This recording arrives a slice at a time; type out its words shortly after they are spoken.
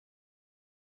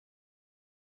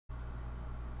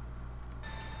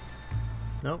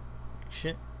Nope.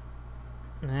 Shit.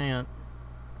 Hang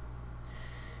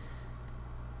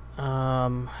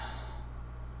on.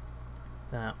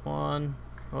 That one.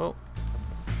 Oh.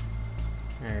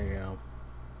 There you go.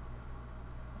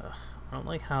 Ugh, I don't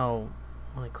like how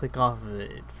when I click off of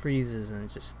it, it freezes and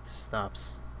it just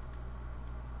stops.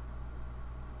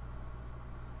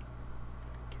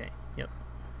 Okay, yep.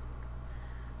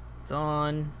 It's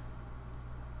on.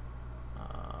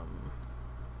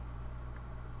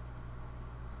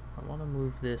 I want to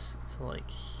move this to like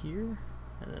here,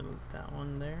 and then move that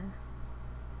one there.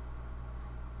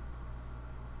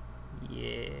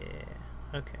 Yeah.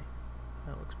 Okay.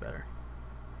 That looks better.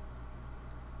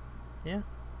 Yeah.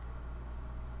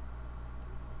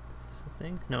 Is this a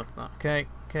thing? No, it's not. Okay.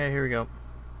 Okay, here we go.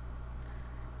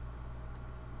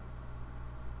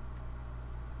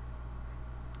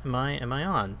 Am I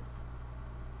on?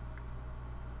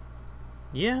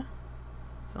 Yeah.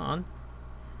 It's on.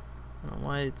 I don't know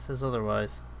why it says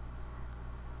otherwise.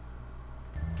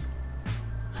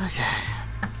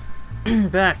 Okay.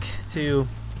 Back to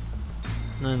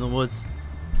Night in the Woods.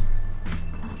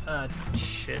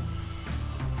 Shit.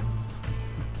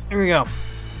 Here we go.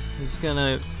 I'm just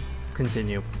gonna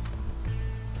continue.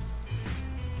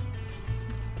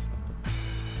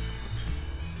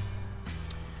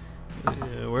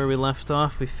 Where we left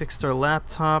off, we fixed our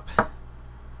laptop. I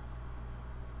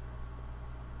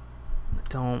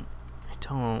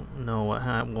don't know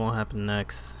what will happen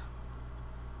next.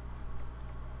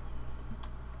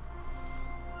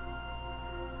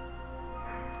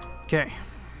 Okay.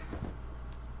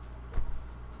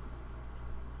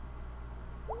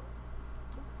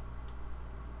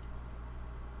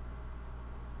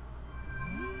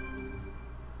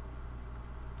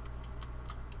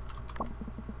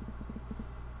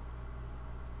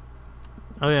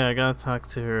 Oh yeah, I gotta talk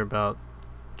to her about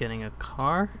getting a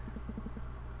car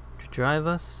to drive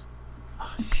us.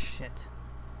 Oh shit.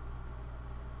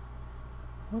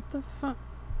 What the fuck?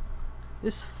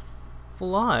 This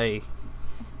fly.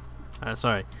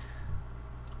 Sorry.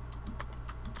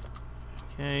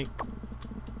 Okay.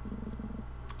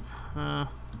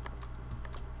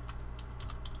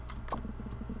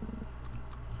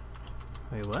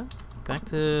 Wait, what? Back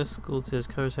to school says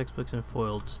cover textbooks and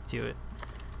foil. Just do it.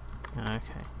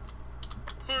 Okay.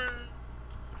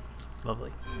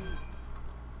 Lovely.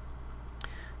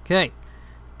 Okay.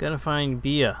 Gotta find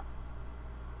Bia.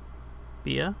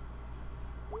 Bia?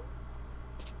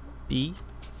 B?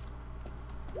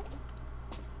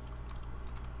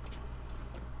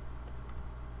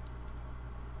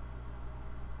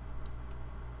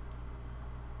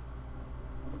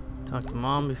 Talk to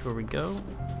Mom before we go.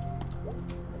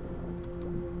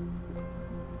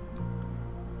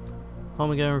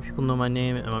 Home again where people know my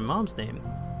name and my mom's name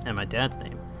and my dad's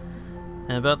name.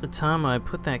 And about the time I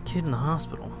put that kid in the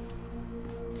hospital.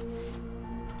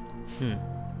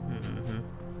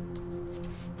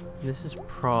 This is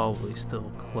probably still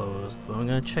closed, but I'm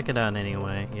gonna check it out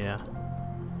anyway, yeah.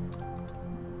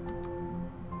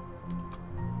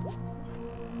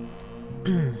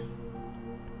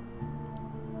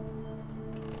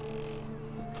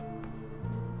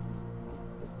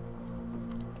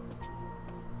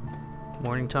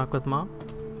 Morning talk with Mom?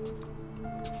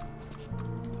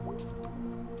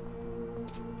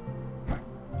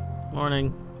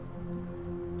 Morning.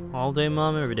 All day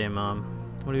Mom, every day Mom.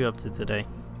 What are you up to today?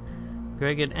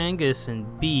 Greg and Angus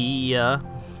and Bia.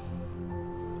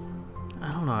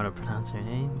 I don't know how to pronounce your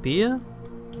name. Bia?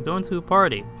 I'm going to a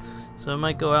party, so I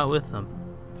might go out with them.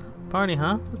 Party,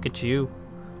 huh? Look at you.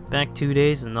 Back 2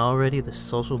 days and already the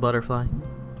social butterfly.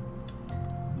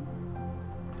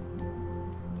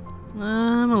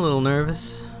 I'm a little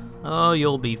nervous. Oh,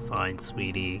 you'll be fine,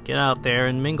 sweetie. Get out there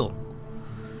and mingle.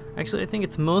 Actually, I think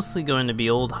it's mostly going to be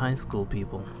old high school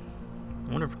people.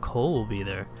 I wonder if Cole will be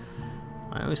there.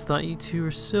 I always thought you two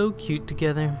were so cute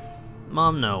together.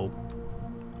 Mom, no.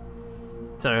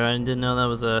 Sorry, I didn't know that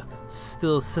was a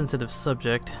still sensitive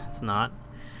subject. It's not.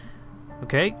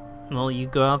 Okay, well, you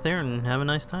go out there and have a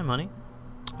nice time, honey.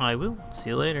 I will. See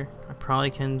you later. I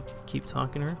probably can keep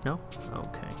talking to her. No?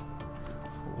 Okay.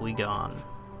 We gone.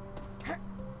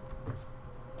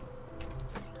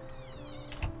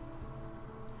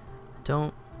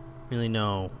 Don't really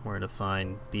know where to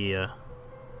find Bia.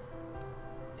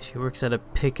 She works at a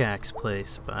pickaxe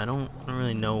place, but I don't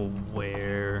really know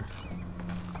where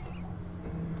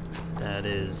that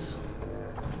is.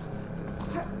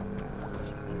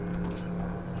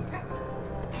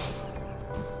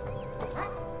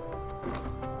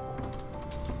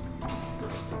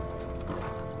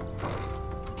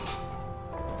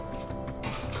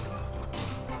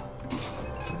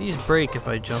 Do these break if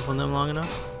I jump on them long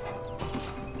enough?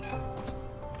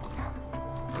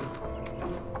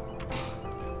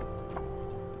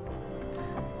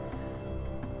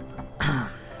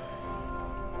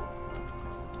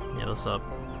 what's up?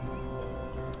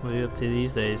 What are you up to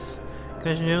these days?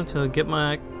 Question you to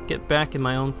get back in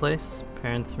my own place.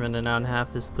 Parents rented out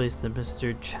half this place to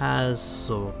Mr.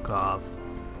 Chazokov.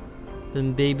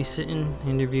 Been babysitting,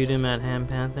 interviewed him at Ham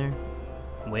Panther.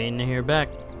 Waiting to hear back.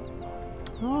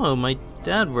 Oh, my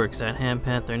dad works at Ham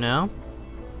Panther now.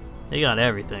 They got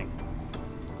everything.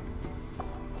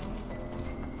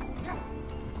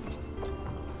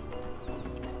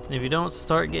 And if you don't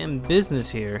start getting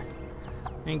business here,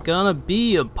 ain't gonna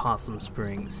be a Possum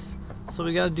Springs. So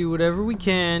we gotta do whatever we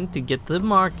can to get the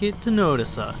market to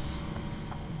notice us.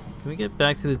 Can we get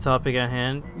back to the topic at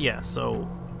hand? Yeah, so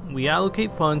we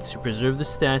allocate funds to preserve the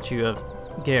statue of...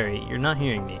 Gary, you're not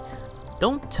hearing me.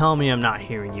 Don't tell me I'm not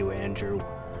hearing you, Andrew.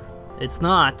 It's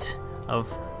not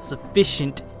of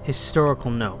sufficient historical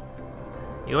note.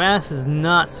 Your ass is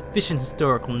not sufficient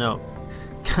historical note.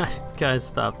 Guys,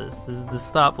 stop this. This is the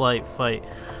stoplight fight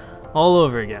all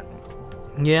over again.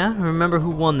 Yeah, remember who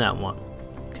won that one.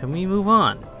 Can we move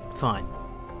on? Fine.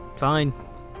 Fine.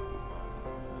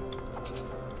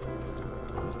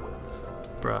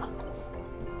 Bruh.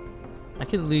 I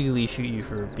could legally shoot you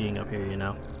for being up here, you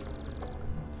know.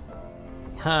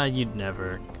 Ha, you'd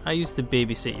never. I used to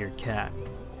babysit your cat.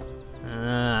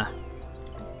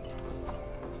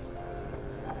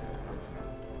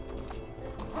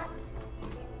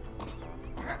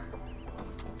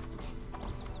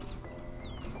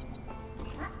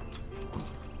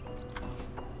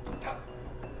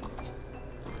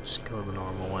 Just go the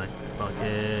normal way. Fuck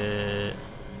it.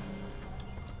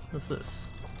 What's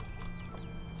this?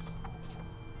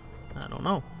 I don't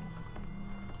know.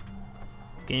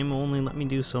 The game will only let me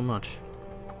do so much.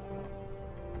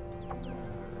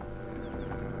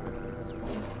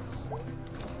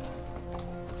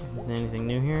 Anything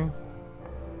new here?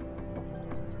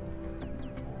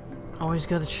 Always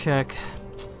gotta check.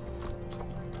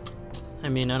 I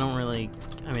mean,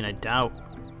 I doubt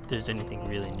there's anything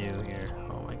really new here.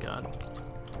 Oh my god.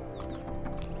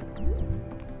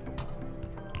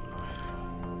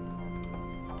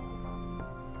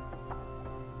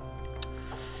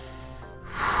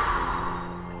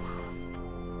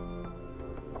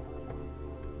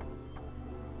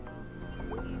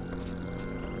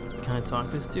 Can I talk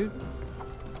to this dude?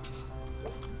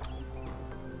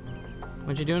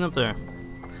 What you doing up there?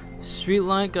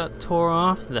 Streetlight got tore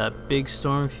off that big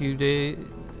storm a few days.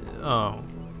 Oh,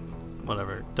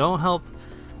 whatever. Don't help.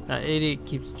 That idiot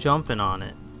keeps jumping on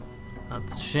it.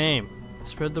 That's a shame.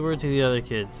 Spread the word to the other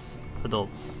kids,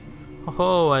 adults.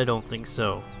 Oh, I don't think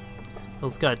so.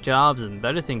 Those got jobs and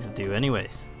better things to do,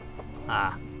 anyways.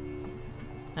 Ah.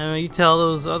 Anyway, you tell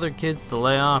those other kids to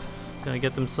lay off. Gonna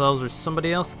get themselves or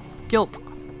somebody else guilt.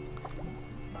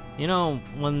 You know,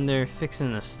 when they're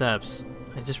fixing the steps,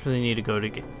 I just really need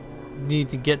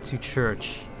to get to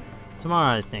church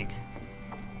tomorrow. I think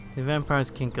the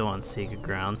vampires can't go on sacred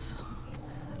grounds.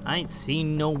 I ain't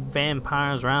seen no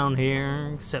vampires around here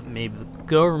except maybe the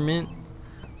government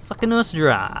sucking us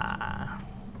dry.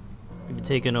 You've been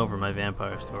taking over my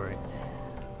vampire story.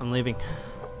 I'm leaving.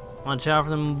 Watch out for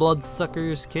them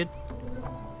bloodsuckers, kid.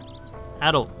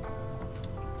 Adult.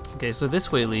 Okay, so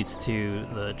this way leads to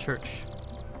the church.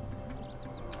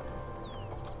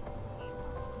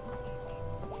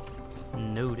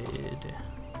 Noted.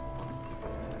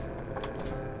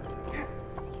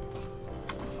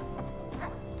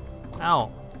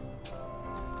 Owl.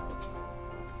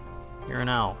 You're an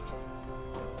owl.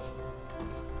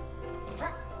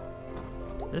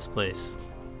 This place.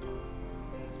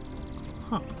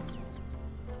 Huh.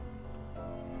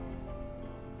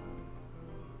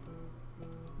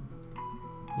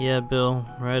 Yeah, Bill,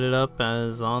 write it up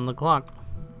as on the clock.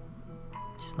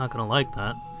 She's not gonna like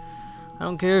that. I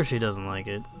don't care if she doesn't like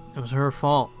it. It was her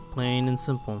fault, plain and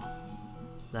simple.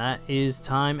 That is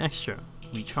time extra.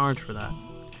 We charge for that.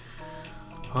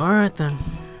 Alright then.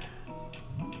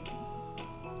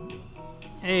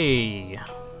 Hey.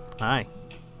 Hi.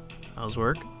 How's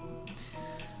work?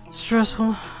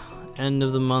 Stressful. End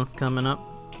of the month coming up.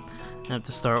 I have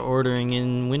to start ordering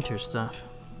in winter stuff.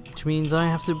 Which means I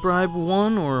have to bribe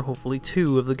one or hopefully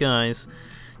two of the guys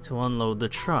to unload the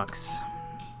trucks.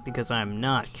 Because I'm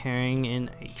not carrying in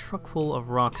a truck full of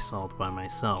rock salt by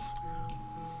myself.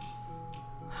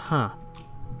 Huh.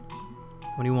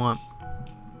 What do you want?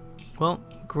 Well,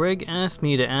 Greg asked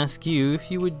me to ask you if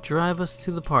you would drive us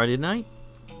to the party tonight.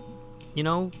 You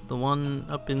know, the one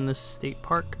up in the state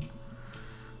park?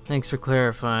 Thanks for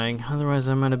clarifying, otherwise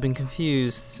I might have been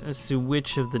confused as to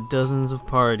which of the dozens of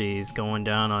parties going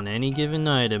down on any given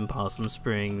night in Possum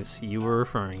Springs you were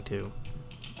referring to.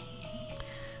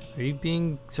 Are you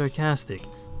being sarcastic?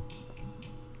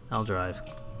 I'll drive.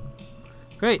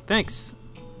 Great, thanks.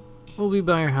 We'll be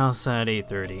by your house at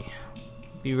 8:30.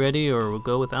 Be ready or we'll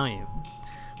go without you.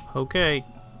 Okay.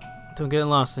 Don't get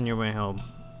lost on your way home.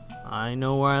 I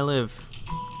know where I live.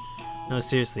 No,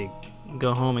 seriously.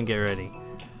 Go home and get ready.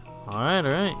 Alright,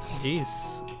 alright.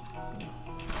 Jeez.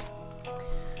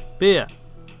 Bea.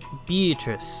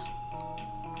 Beatrice.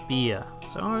 Bea.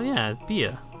 So, yeah, Bea.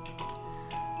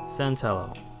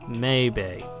 Santello.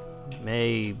 Maybe.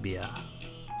 Maybe.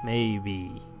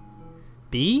 Maybe.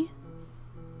 B?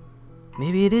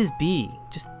 Maybe it is B.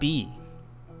 Just B.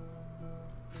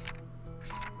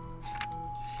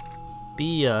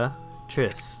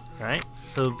 Beatrice, right?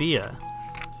 So Bea.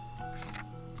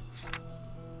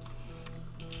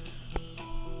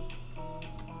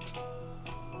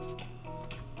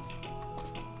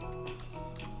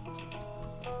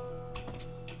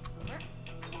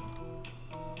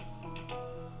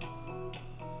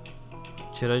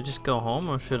 Should I just go home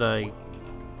or should I...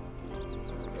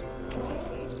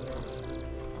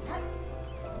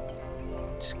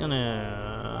 Just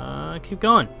gonna keep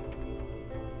going.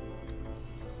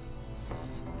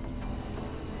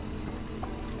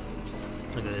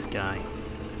 Look at this guy.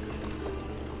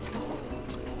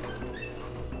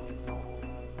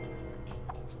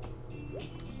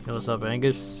 Hey, what's up,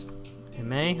 Angus? Hey,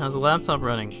 May, how's the laptop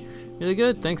running? Really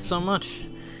good, thanks so much.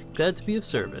 Glad to be of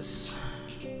service.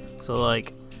 So,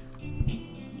 like,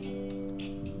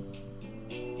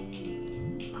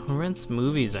 who rents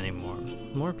movies anymore?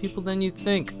 More people than you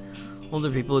think.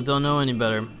 Older people who don't know any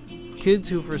better. Kids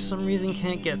who for some reason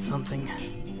can't get something.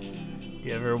 Do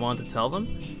you ever want to tell them?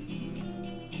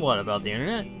 What, about the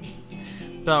internet?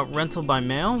 About rental by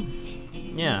mail?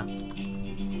 Yeah.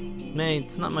 May,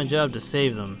 it's not my job to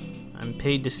save them. I'm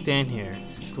paid to stand here,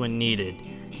 just when needed.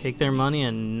 Take their money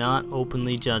and not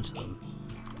openly judge them.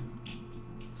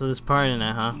 So this party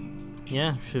night, huh?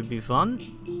 Yeah, should be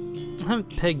fun. I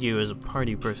haven't pegged you as a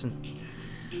party person.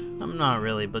 I'm not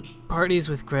really, but parties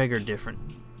with Greg are different.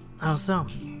 How so?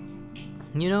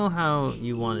 You know how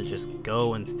you want to just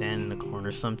go and stand in the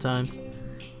corner sometimes?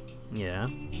 Yeah.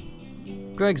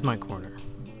 Greg's my corner.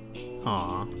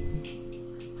 Aw.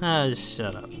 Ah,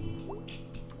 shut up.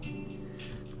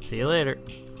 See you later.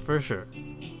 For sure.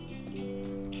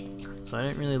 So I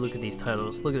didn't really look at these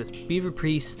titles. Look at this. Beaver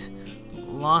Priest.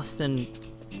 Lost and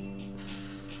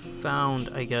Found,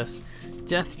 I guess.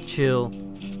 Death Chill.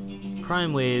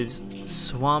 Crime Waves.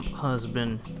 Swamp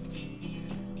Husband.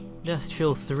 Death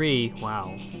Chill 3.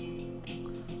 Wow.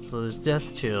 So there's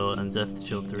Death Chill and Death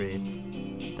Chill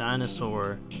 3.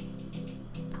 Dinosaur.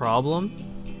 Problem.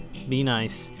 Be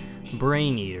Nice.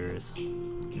 Brain Eaters.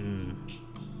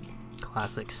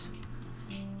 Classics.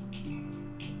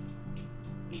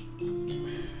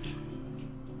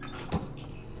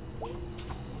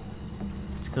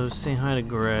 Let's go say hi to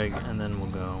Greg and then we'll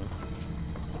go.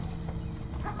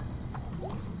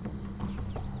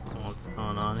 What's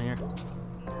going on here?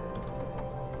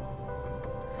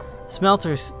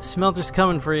 Smelter's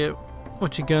coming for you.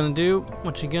 What you gonna do?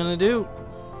 What you gonna do?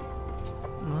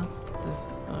 What the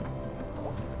fuck?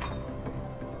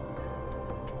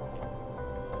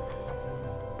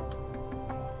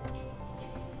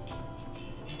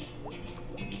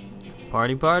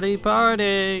 Party, party,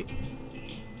 party!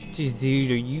 Jeez,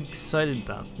 dude, are you excited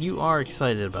about? You are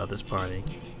excited about this party.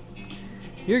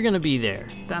 You're gonna be there.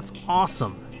 That's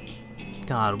awesome.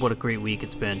 God, what a great week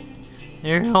it's been.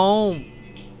 You're home.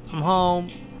 I'm home.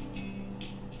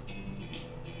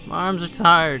 My arms are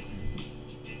tired.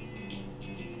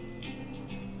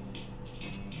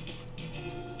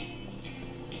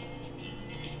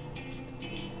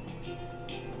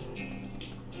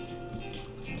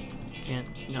 Can't.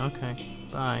 Okay.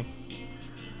 Bye.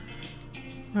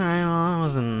 Alright, well, I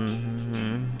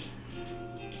wasn't.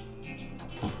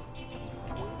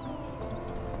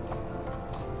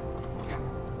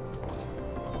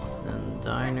 Then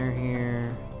diner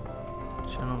here.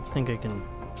 Which I don't think I can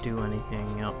do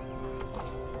anything. Yep.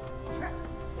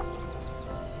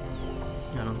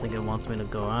 I don't think it wants me to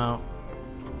go out.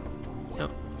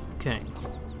 Yep. Okay.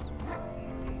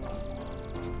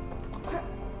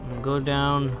 We'll go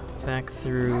down, back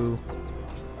through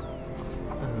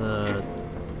the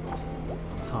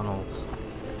tunnels.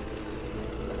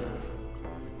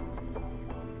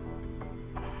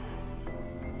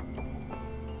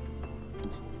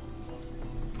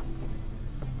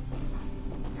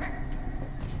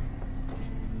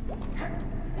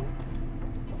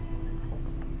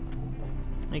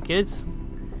 Hey kids.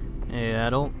 Hey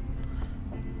adult.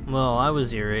 Well, I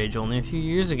was your age only a few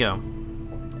years ago.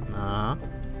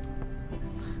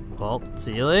 Well,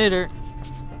 see you later.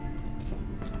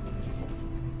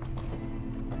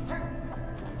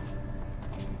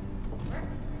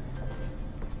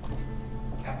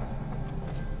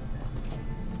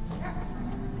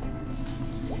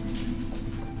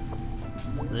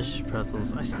 delicious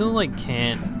pretzels. I still like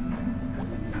can't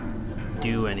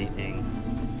do anything.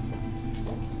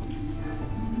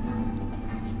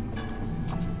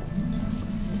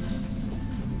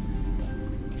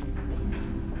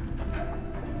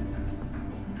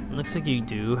 Looks like you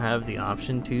do have the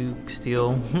option to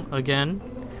steal again,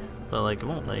 but like it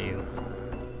won't let you.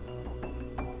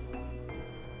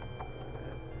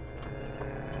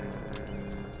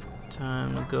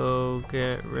 Time to go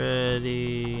get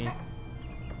ready.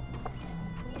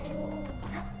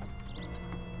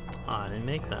 Oh, I didn't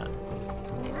make that.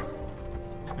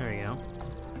 There we go.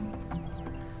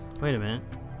 Wait a minute.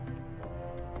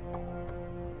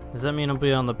 Does that mean I'll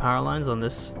be on the power lines on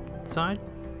this side?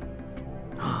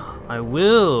 I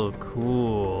will!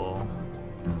 Cool.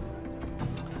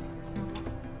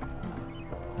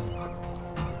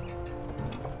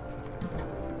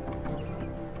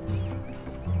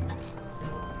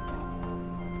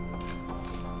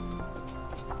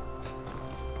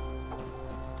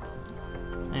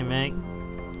 Hey, Meg.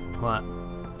 What?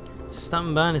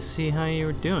 Stopping by to see how you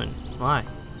were doing. Why?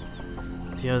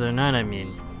 The other night, I mean.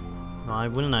 Why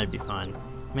wouldn't I be fine?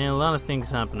 Man, a lot of things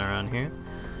happen around here.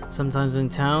 Sometimes in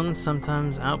town,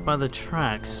 sometimes out by the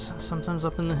tracks, sometimes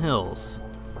up in the hills.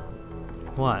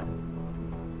 What?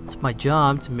 It's my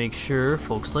job to make sure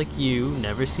folks like you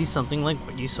never see something like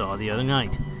what you saw the other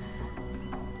night.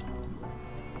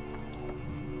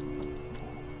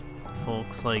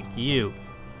 Folks like you.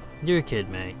 You're a kid,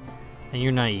 May, and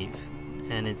you're naive.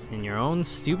 And it's in your own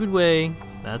stupid way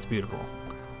that's beautiful.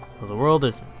 Well, the world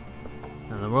isn't.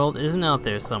 And the world isn't out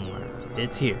there somewhere.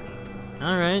 It's here.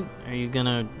 Alright, are you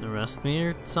gonna arrest me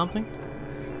or something?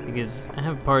 Because I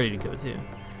have a party to go to.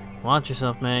 Watch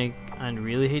yourself, Meg. I'd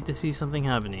really hate to see something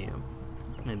happen to you.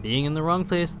 And being in the wrong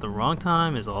place at the wrong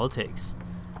time is all it takes.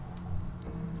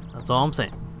 That's all I'm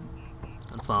saying.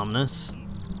 That's ominous.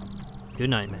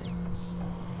 Good night, Meg.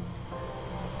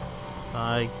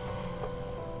 Bye.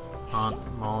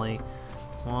 Aunt Molly.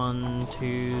 1,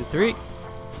 2, 3.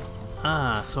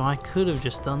 Ah, so I could have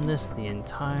just done this the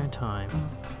entire time.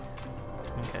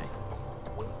 Okay.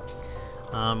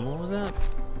 What was that?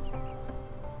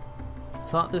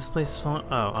 Thought this place is fun.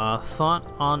 Oh, thought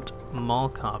Aunt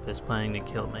Malcop is planning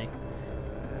to kill me.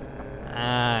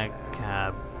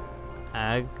 Cab.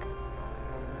 I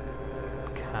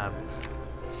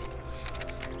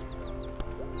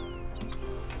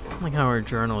like how our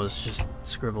journal is just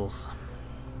scribbles.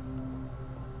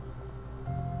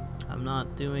 I'm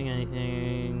not doing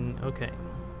anything. Okay.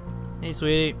 Hey,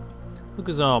 sweetie. Look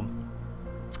who's all.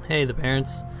 Hey, the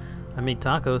parents. I made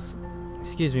tacos.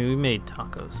 Excuse me, we made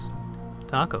tacos.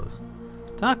 Tacos?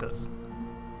 Tacos.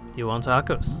 Do you want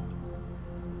tacos?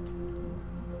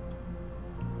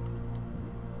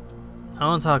 I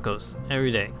want tacos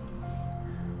every day.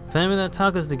 Family that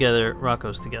tacos together,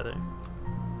 Rocco's together.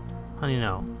 Honey,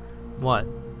 no. What?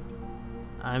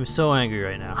 I'm so angry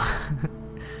right now.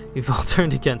 You've all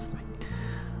turned against me.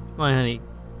 My honey,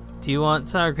 do you want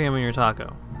sour cream on your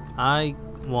taco? I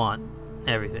want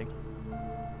everything.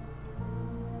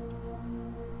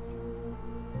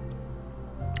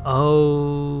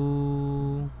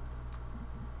 Oh.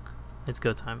 It's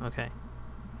go time, okay.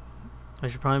 I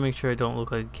should probably make sure I don't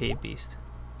look like a cave beast.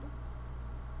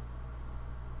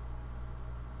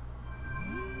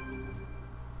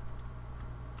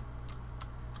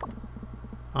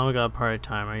 Oh my god, party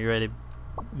time. Are you ready?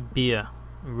 Bia,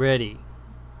 ready.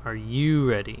 Are you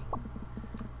ready?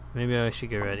 Maybe I should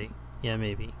get ready. Yeah,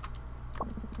 maybe.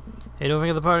 Hey, don't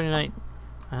forget the party tonight.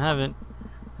 I haven't.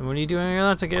 Then what are you doing on your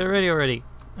laptop? Get ready already.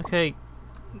 Okay.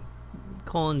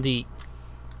 D.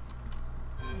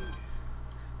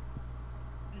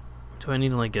 Do I need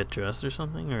to like get dressed or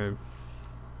something, or?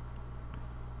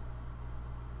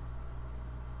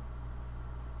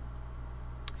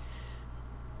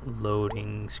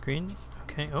 Loading screen.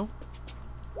 Okay. Oh.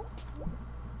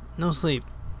 No sleep.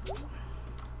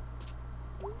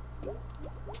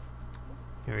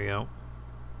 Here we go.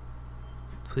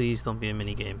 Please don't be a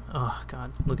mini game. Oh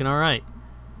god, looking alright.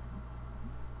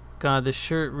 God, this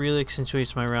shirt really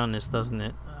accentuates my roundness, doesn't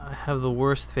it? I have the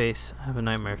worst face. I have a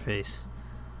nightmare face.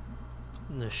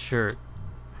 The shirt.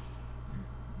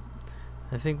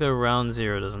 I think the round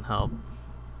 0 doesn't help.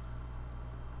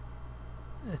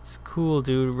 It's cool,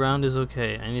 dude. Round is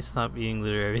okay. I need to stop eating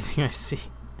literally everything I see.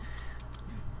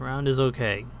 Round is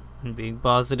okay. And being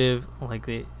positive, like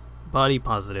the body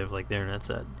positive, like the internet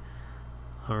said.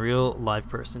 I'm a real live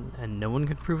person, and no one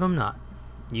can prove I'm not.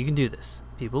 You can do this.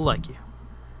 People like you.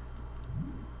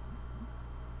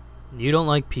 You don't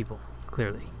like people,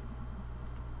 clearly.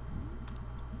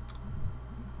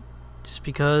 Just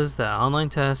because the online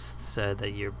test said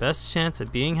that your best chance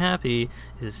at being happy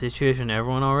is a situation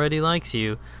everyone already likes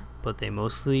you, but they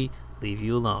mostly leave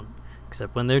you alone,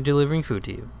 except when they're delivering food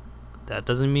to you. That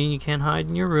doesn't mean you can't hide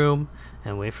in your room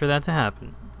and wait for that to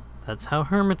happen. That's how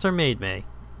hermits are made, May.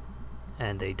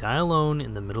 And they die alone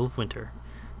in the middle of winter,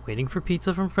 waiting for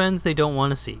pizza from friends they don't want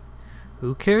to see.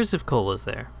 Who cares if Cole is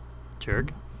there?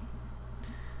 Jerk.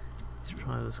 He's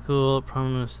probably at school,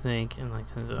 probably a mistake, and like,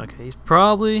 okay, he's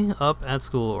probably up at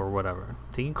school or whatever,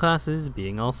 taking classes,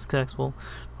 being all successful.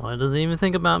 Well, he doesn't even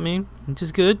think about me, which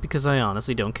is good because I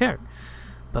honestly don't care.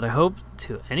 But I hope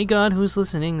to any god who's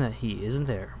listening that he isn't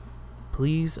there.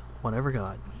 Please, whatever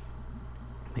god,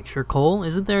 make sure Cole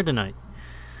isn't there tonight.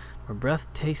 My breath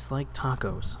tastes like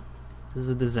tacos. This is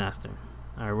a disaster.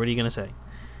 Alright, what are you gonna say?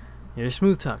 You're a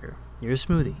smooth talker. You're a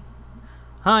smoothie.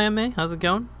 Hi, I'm May. How's it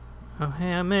going? Oh,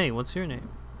 hey, I'm May. What's your name?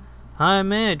 Hi, I'm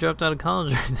May. I dropped out of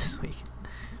college this week.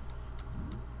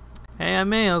 Hey, I'm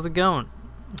May. How's it going?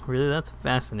 Really, that's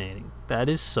fascinating. That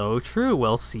is so true.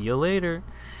 Well, see you later.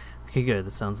 Okay, good.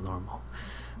 That sounds normal.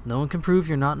 No one can prove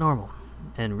you're not normal.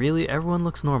 And really, everyone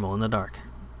looks normal in the dark.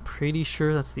 Pretty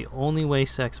sure that's the only way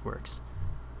sex works.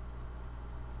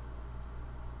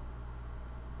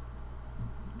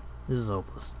 This is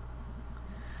hopeless.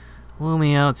 Wheel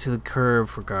me out to the curb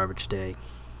for garbage day.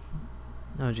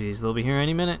 Oh geez, they'll be here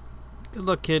any minute. Good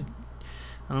luck, kid.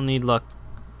 I don't need luck.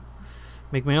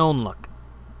 Make my own luck.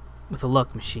 With a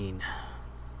luck machine.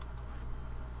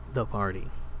 The party.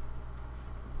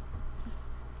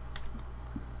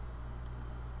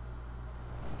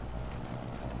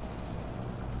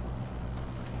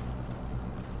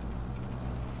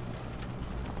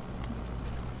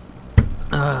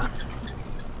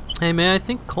 Hey man, I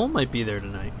think Cole might be there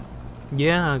tonight.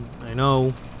 Yeah, I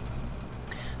know.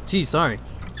 Gee, sorry.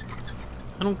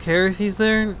 I don't care if he's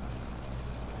there.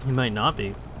 He might not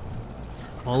be.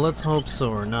 Well, let's hope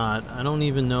so or not. I don't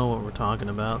even know what we're talking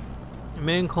about.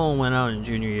 Me and Cole went out in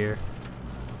junior year.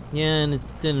 Yeah, and it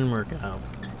didn't work out.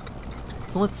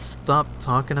 So let's stop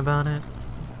talking about it.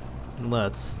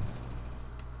 Let's.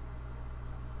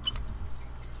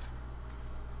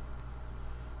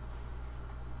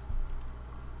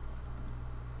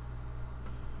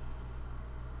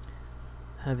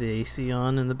 Have the AC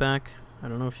on in the back. I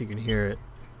don't know if you can hear it,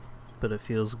 but it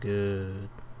feels good.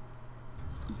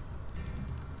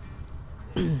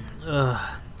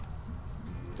 Ugh.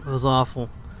 It was awful.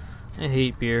 I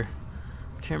hate beer.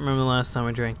 I can't remember the last time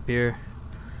I drank beer.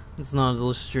 It's not a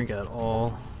delicious drink at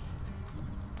all.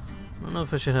 I don't know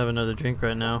if I should have another drink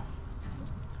right now.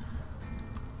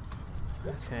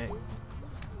 Okay.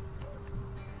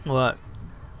 What?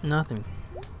 Nothing.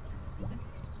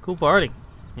 Cool party.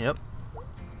 Yep.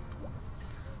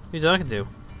 Who you talking to?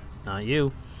 Not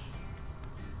you.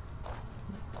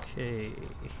 Okay.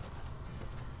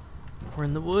 We're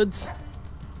in the woods.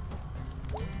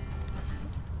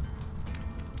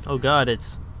 Oh god,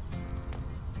 it's...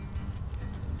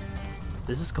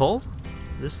 This is Cole?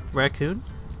 This raccoon?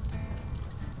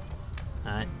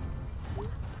 Alright.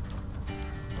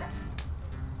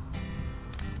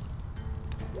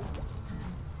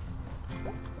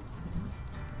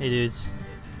 Hey dudes.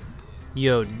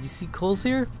 Yo, did you see Cole's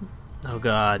here? Oh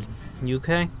god. You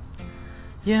okay?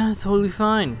 Yeah, totally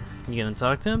fine. You gonna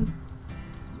talk to him?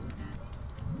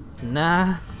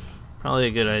 Nah. Probably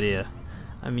a good idea.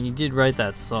 I mean, you did write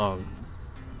that song.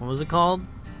 What was it called?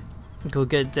 Go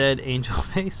Get Dead, Angel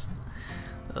Face?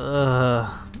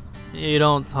 You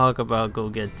don't talk about Go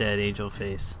Get Dead, Angel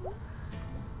Face.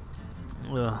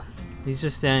 He's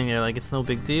just standing there like it's no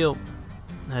big deal.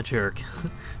 That jerk.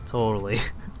 Totally.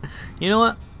 You know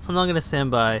what? I'm not gonna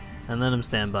stand by and let him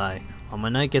stand by while my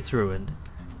night gets ruined.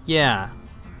 Yeah.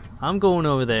 I'm going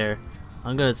over there.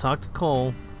 I'm gonna talk to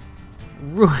Cole.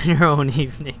 Ruin your own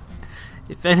evening.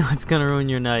 If anyone's gonna ruin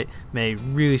your night, May,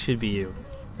 really should be you.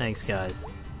 Thanks, guys.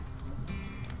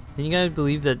 Can you guys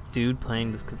believe that dude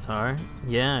playing this guitar?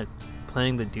 Yeah,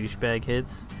 playing the douchebag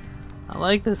hits. I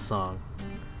like this song.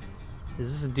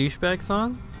 Is this a douchebag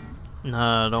song?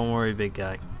 Nah, don't worry, big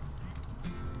guy.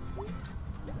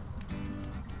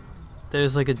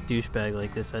 There's like a douchebag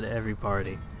like this at every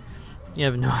party. You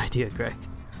have no idea, Greg.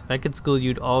 Back at school,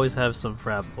 you'd always have some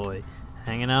frat boy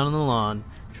hanging out on the lawn,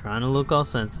 trying to look all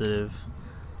sensitive.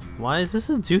 Why is this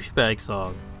a douchebag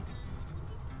song?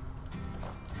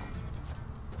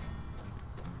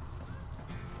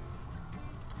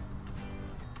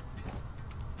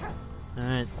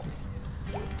 Alright.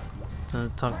 Time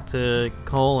to talk to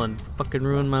Cole and fucking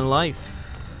ruin my life.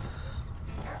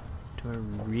 Do I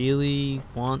really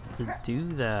want to do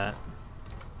that?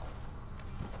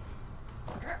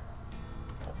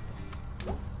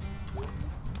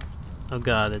 Oh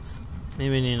god, it's...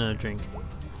 Maybe I need another drink.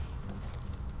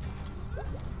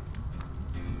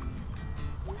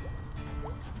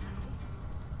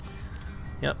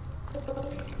 Yep.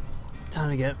 Time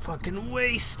to get fucking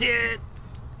wasted!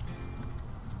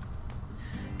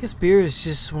 Guess beer is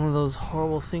just one of those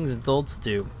horrible things adults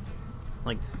do.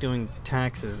 Like doing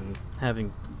taxes and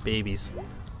having babies.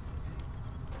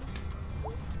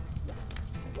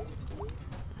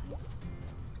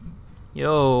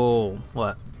 Yo,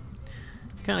 what?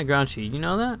 Kinda grouchy, you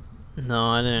know that? No,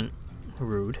 I didn't.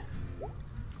 Rude.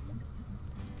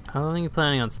 How long are you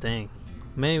planning on staying?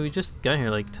 May, we just got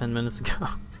here like 10 minutes ago.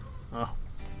 Oh.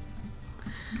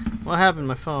 What happened?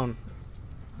 My phone.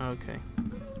 Okay.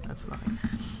 That's not...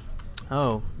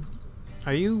 Oh.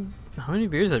 Are you... How many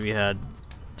beers have you had?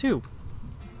 2.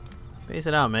 Space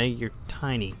it out, May. You're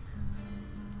tiny.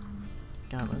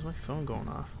 God, why is my phone going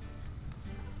off?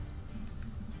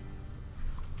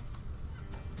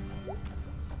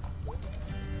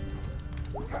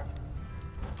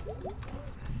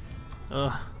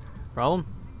 Ugh. Problem?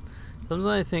 Sometimes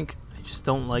I think I just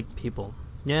don't like people.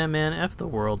 Yeah, man, F the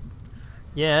world.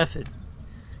 Yeah, F it.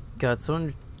 God,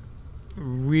 someone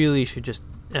really should just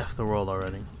F the world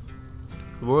already.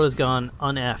 The world has gone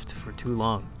un-F'd for too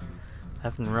long.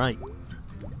 Effing right.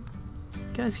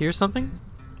 You guys hear something?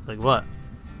 Like what?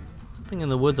 Something in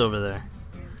the woods over there.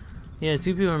 Yeah,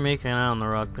 2 people are making out on the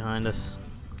rock behind us.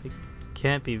 They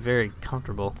can't be very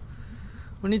comfortable.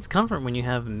 Who needs comfort when you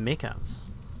have makeouts?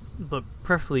 But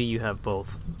preferably you have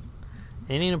both.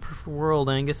 Ain't in a perfect world,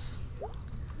 Angus.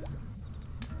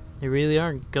 They really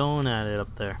are going at it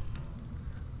up there.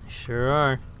 They sure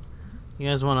are. You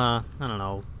guys wanna, I don't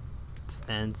know,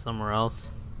 stand somewhere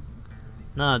else?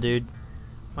 Nah, dude.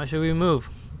 Why should we move?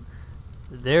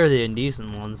 They're the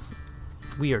indecent ones.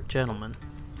 We are gentlemen.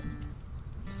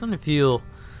 I'm starting to feel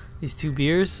these 2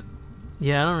 beers.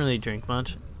 Yeah, I don't really drink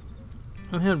much.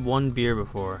 I've had 1 beer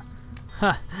before.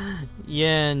 Ha!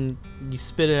 Yeah, and you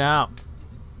spit it out.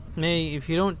 May, if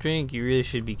you don't drink, you really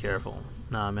should be careful.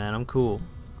 Nah, man, I'm cool.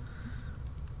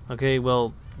 Okay,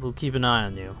 well, we'll keep an eye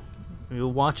on you.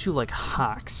 We'll watch you like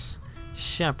hawks.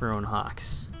 Chaperone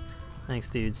hawks. Thanks,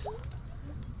 dudes.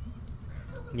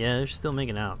 Yeah, they're still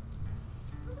making out.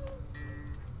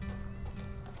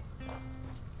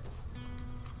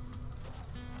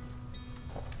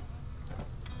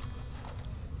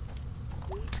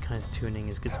 This guy's tuning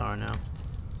his guitar now.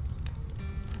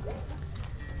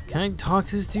 Can I talk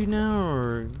to this dude now,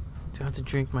 or do I have to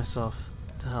drink myself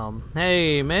to hell?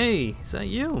 Hey, May, is that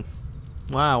you?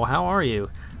 Wow, how are you?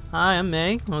 Hi, I'm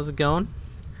May. How's it going?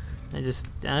 I just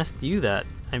asked you that.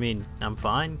 I mean, I'm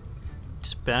fine.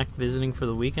 Just back visiting for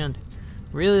the weekend.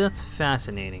 Really, that's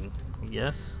fascinating.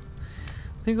 Yes?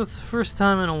 I think that's the first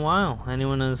time in a while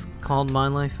anyone has called my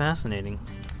life fascinating.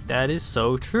 That is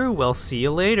so true. Well, see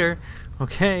you later.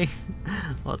 Okay.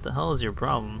 What the hell is your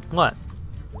problem? What?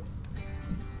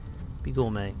 Be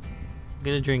cool, May.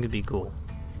 Get a drink and be cool.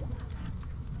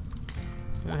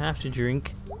 You don't have to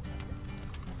drink.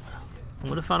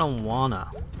 What if I don't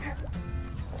wanna?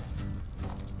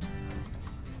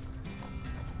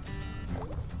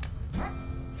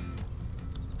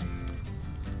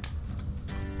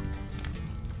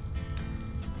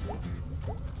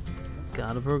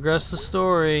 Gotta progress the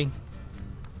story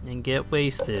and get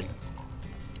wasted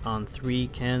on 3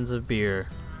 cans of beer.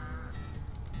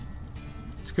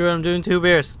 Screw it, I'm doing 2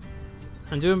 beers.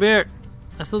 I'm doing beer.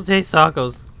 I still taste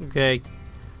tacos. Okay.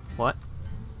 What?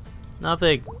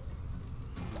 Nothing.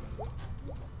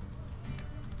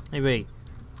 Hey, wait.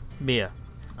 Beer.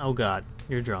 Oh god,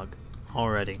 you're drunk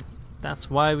already. That's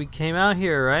why we came out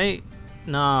here, right?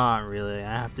 Not really.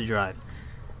 I have to drive.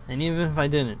 And even if I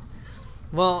didn't,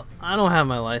 well, I don't have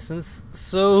my license,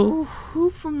 so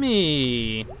who for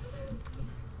me?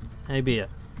 Hey, Bia.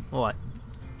 What?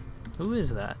 Who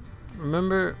is that?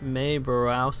 Remember May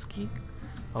Borowski?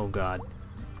 Oh god.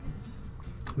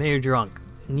 May, you're drunk.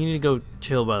 You need to go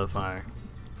chill by the fire.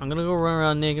 I'm gonna go run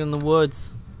around naked in the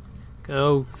woods.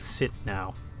 Go sit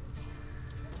now.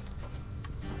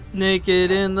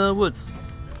 Naked in the woods.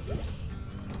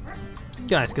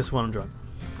 Guys, guess what? I'm drunk.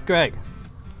 Greg.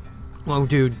 Whoa,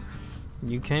 dude.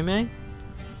 You okay, May?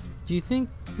 Do you think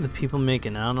the people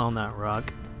making out on that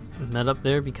rock met up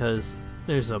there because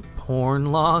there's a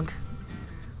porn log?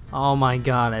 Oh my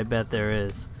god, I bet there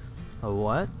is. A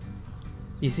what?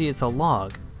 You see, it's a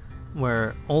log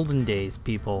where olden days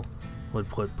people would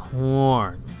put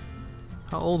porn.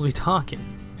 How old are we talking?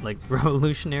 Like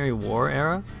Revolutionary War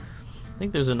era? I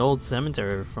think there's an old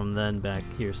cemetery from then back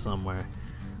here somewhere.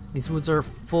 These woods are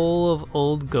full of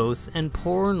old ghosts and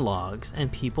porn logs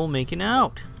and people making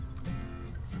out.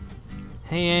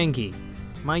 Hey Angie,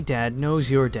 My dad knows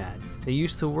your dad. They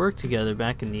used to work together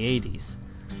back in the 80s.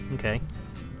 Okay.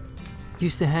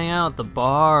 Used to hang out at the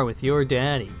bar with your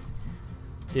daddy.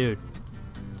 Dude,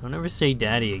 don't ever say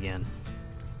daddy again.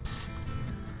 Psst.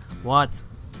 What?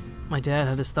 My dad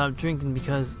had to stop drinking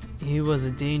because he was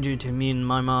a danger to me and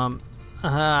my mom.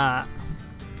 Ah.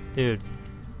 Dude.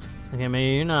 Okay,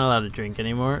 man, you're not allowed to drink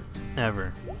anymore.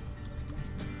 Ever.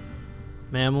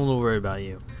 Man, I'm a little worried about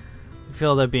you. You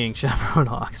feel that being Chaperone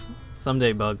Hawks.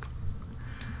 Someday, Bug.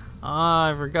 Ah,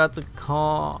 I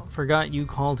forgot you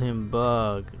called him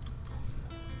Bug.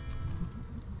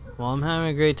 Well, I'm having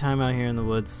a great time out here in the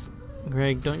woods.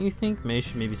 Greg, don't you think May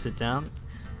should maybe sit down?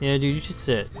 Yeah, dude, you should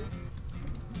sit.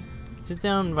 Sit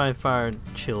down by a fire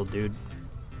and chill, dude.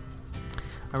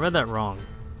 I read that wrong,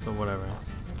 but whatever.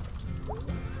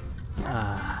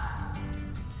 Ah.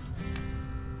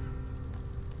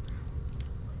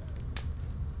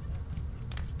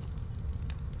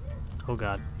 Oh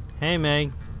god. Hey,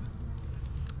 May.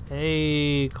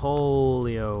 Hey,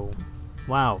 Colio.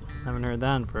 Wow, haven't heard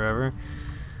that in forever.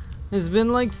 It's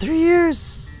been like 3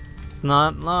 years. It's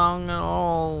not long at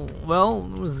all.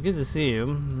 Well, it was good to see you.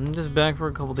 I'm just back for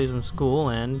a couple days from school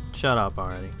and shut up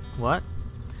already. What?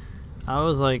 I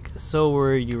was like so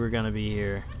worried you were gonna be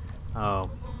here. Oh,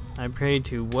 I prayed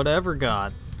to whatever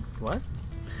God. What?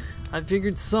 I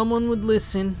figured someone would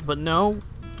listen, but no,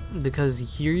 because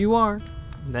here you are.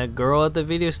 That girl at the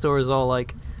video store is all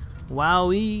like,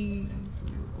 "Wowie,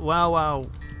 wow,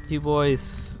 cute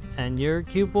boys," and you're a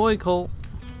cute boy, Cole.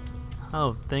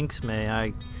 Oh, thanks,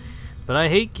 May. But I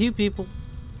hate cute people.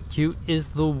 Cute is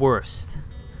the worst.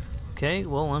 Okay,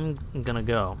 well, I'm gonna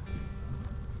go.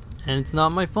 And it's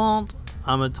not my fault.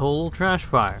 I'm a total trash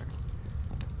fire.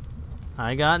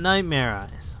 I got nightmare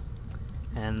eyes.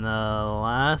 And the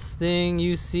last thing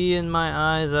you see in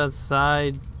my eyes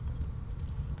outside...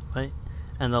 Wait.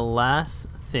 And the last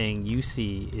thing you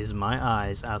see is my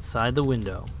eyes outside the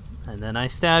window. And then I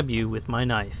stab you with my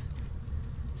knife.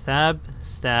 Stab,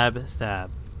 stab,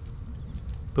 stab.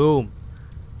 Boom.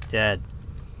 Dead.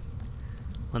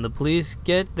 When the police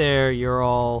get there, you're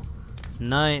all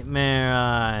Nightmare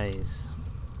Eyes.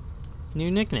 New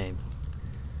nickname.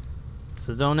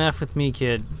 So don't F with me,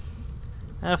 kid.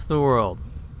 F the world.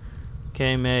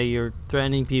 Okay, May, you're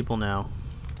threatening people now.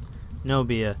 No,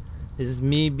 Bia. This is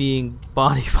me being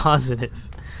body positive.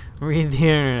 Read the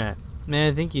internet.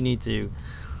 Man, I think you need to.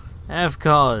 F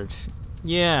college.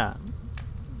 Yeah.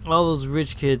 All those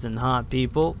rich kids and hot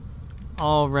people.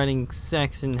 All running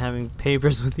sex and having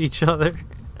papers with each other.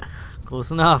 Close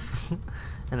enough.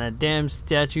 And that damn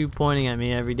statue pointing at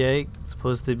me every day. It's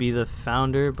supposed to be the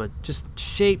founder, but just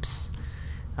shapes.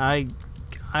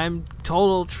 I'm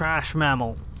total trash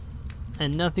mammal.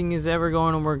 And nothing is ever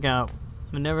going to work out.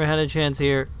 I never had a chance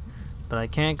here, but I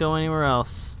can't go anywhere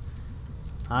else.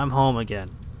 I'm home again.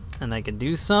 And I can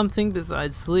do something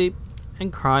besides sleep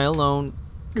and cry alone.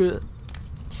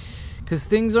 Because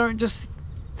things aren't just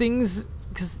things.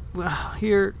 Because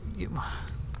here,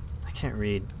 I can't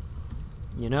read.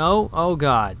 You know? Oh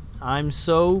god. I'm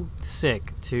so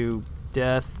sick to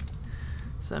death.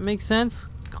 Does that make sense?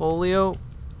 Colio?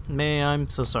 May, I'm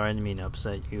so sorry, I didn't mean to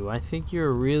upset you. I think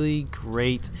you're really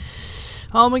great.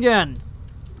 Home again!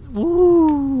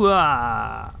 Woo!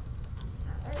 Ah!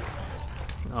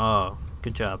 Oh,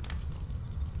 good job.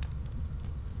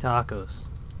 Tacos.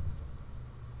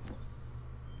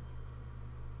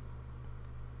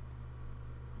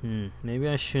 Maybe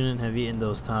I shouldn't have eaten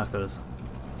those tacos.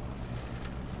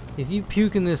 If you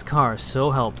puke in this car,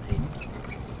 so help me.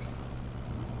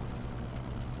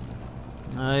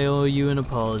 I owe you an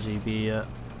apology, Bia.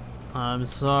 I'm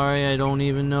sorry, I don't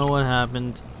even know what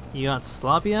happened. You got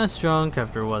sloppy ass drunk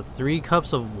after what, 3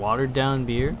 cups of watered down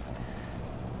beer?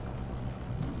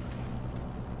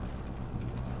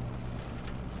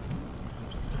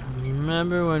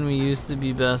 Remember when we used to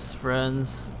be best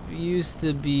friends? We used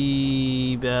to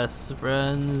be best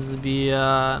friends,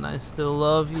 Bia, and I still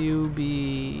love you,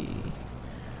 B.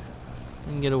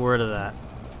 Didn't get a word of that.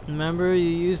 Remember you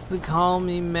used to call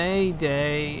me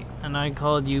Mayday, and I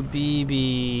called you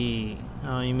BB.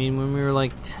 Oh, you mean when we were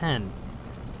like 10?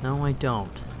 No, I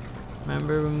don't.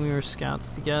 Remember when we were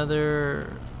scouts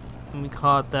together, and we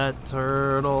caught that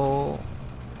turtle?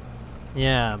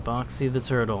 Yeah, Boxy the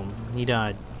turtle. He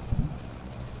died.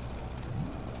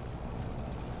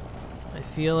 I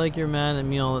feel like you're mad at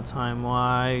me all the time.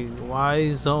 Why? Why are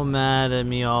you so mad at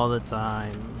me all the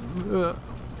time? Ugh.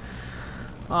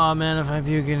 Oh man, if I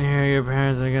puke in here, your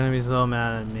parents are gonna be so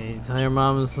mad at me. Tell your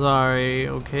mom I'm sorry.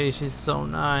 Okay, she's so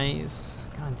nice.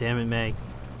 God damn it, Meg.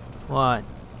 What?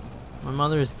 My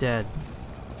mother is dead.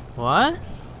 What?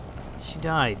 She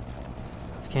died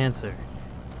of cancer.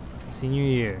 Senior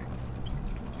year.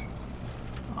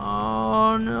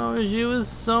 Oh no, she was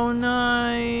so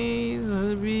nice.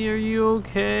 B, are you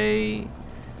okay?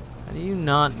 How do you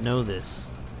not know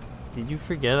this? Did you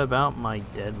forget about my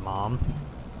dead mom?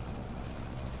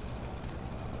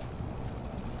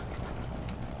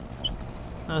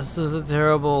 This was a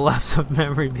terrible lapse of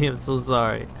memory, B. I'm so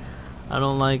sorry. I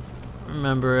don't like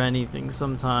remember anything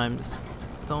sometimes.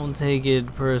 Don't take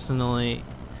it personally.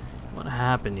 What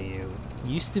happened to you?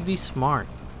 You used to be smart.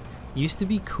 You used to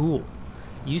be cool.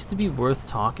 You used to be worth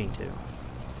talking to.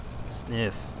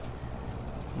 Sniff.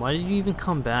 Why did you even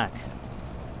come back?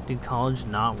 Did college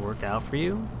not work out for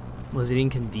you? Was it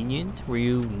inconvenient? Were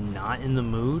you not in the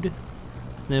mood?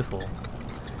 Sniffle.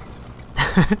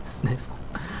 Sniffle.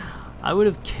 I would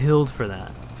have killed for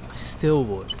that. I still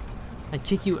would. I'd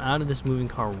kick you out of this moving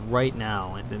car right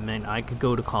now if it meant I could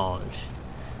go to college.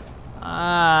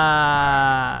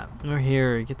 We're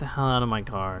here. Get the hell out of my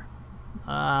car.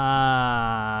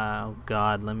 Oh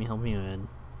God, let me help you in.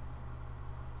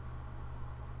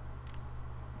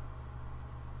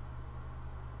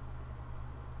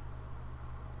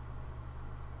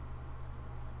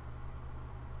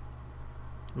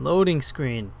 Loading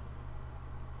screen.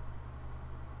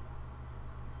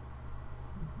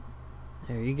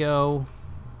 There you go.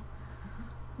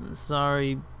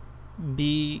 Sorry,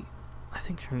 B. I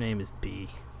think her name is B.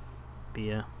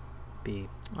 Bia. B.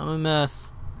 I'm a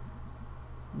mess.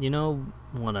 You know,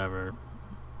 whatever.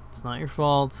 It's not your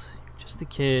fault. You're just a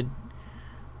kid.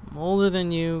 I'm older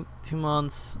than you. 2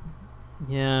 months.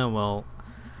 Yeah, well,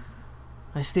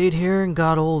 I stayed here and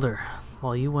got older,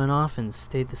 while you went off and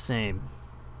stayed the same.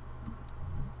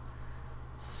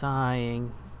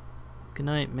 Sighing. Good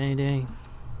night, Mayday.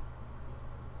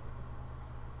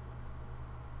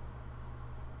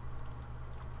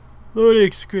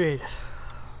 Loading screen.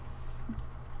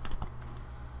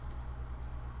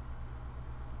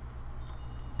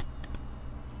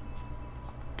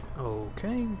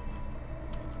 Okay.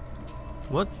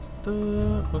 What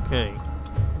the? Okay.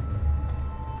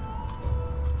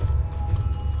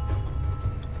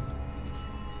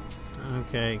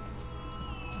 Okay.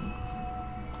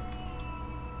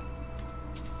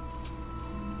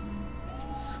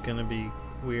 It's gonna be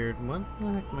weird. What the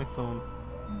heck? My phone.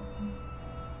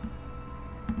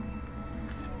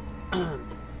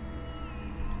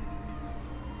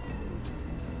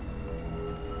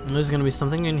 There's gonna be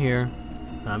something in here.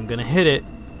 I'm gonna hit it,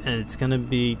 and it's gonna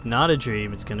be not a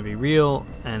dream. It's gonna be real,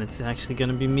 and it's actually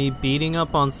gonna be me beating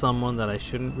up on someone that I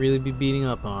shouldn't really be beating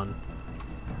up on.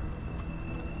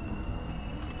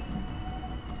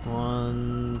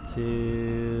 1,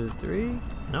 2, 3.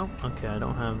 Nope. Okay, I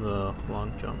don't have the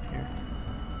long jump here.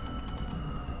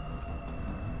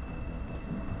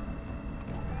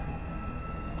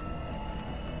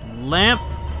 Lamp.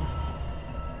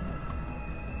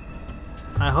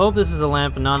 I hope this is a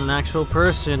lamp and not an actual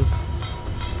person.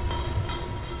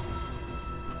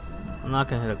 I'm not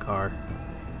gonna hit a car.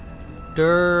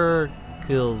 Dirkelsburg.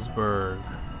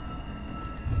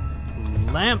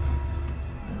 Lamp.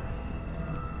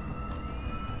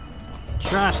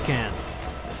 Trash can.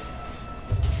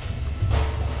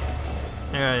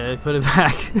 There, I put it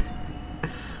back.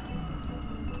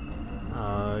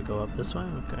 Go up this way?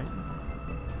 Okay.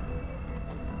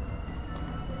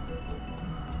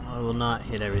 I will not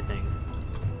hit everything.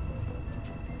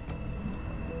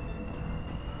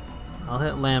 I'll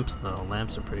hit lamps though.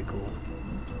 Lamps are pretty cool.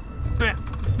 Bam!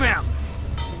 Bam!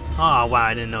 Oh wow,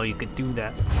 I didn't know you could do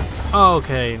that. Oh,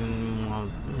 okay, I'll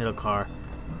hit a car.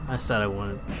 I said I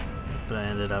wouldn't, but I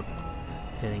ended up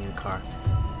hitting a car.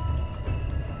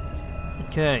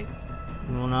 Okay,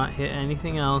 we will not hit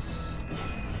anything else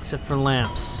except for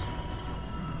lamps.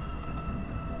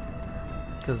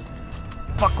 Because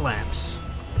fuck lamps.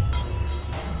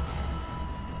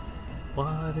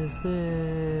 What is this?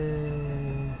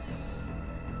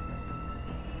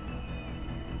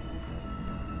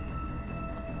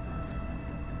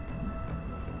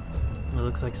 It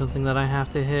looks like something that I have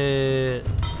to hit.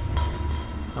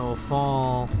 I will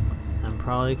fall and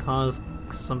probably cause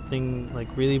something like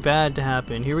really bad to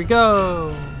happen. Here we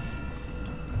go!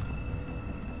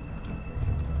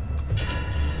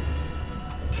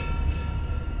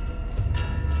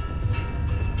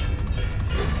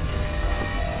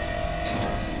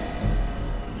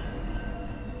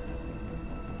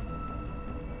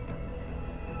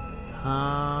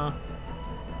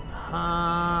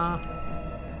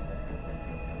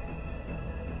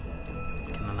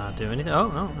 Can I not do anything? Oh,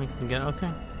 no, I can get,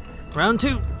 okay. Round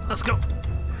 2, let's go.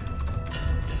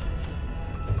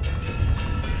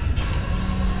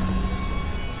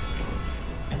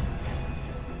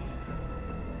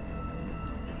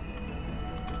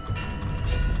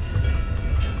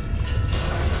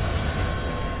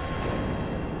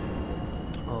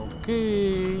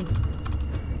 Okay.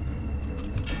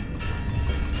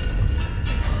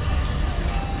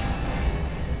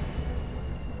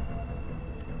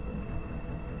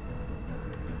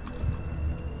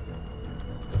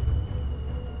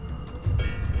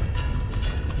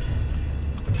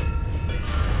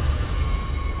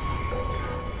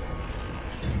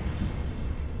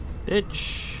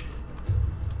 Bitch.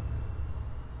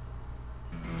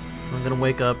 So I'm gonna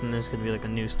wake up and there's gonna be like a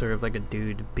news story of like a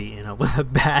dude beating up with a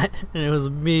bat, and it was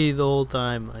me the whole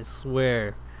time, I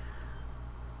swear.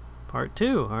 Part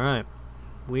 2, alright.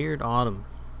 Weird Autumn.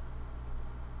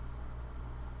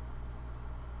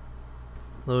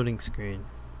 Loading screen.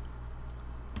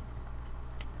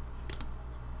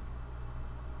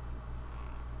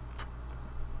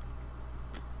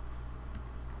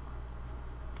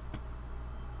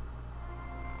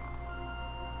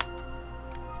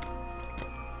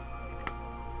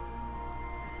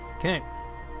 Okay,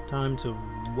 time to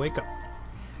wake up.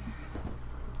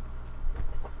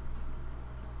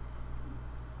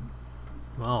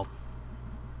 Well,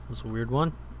 that was a weird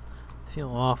one. I feel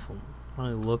awful. I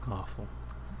look awful.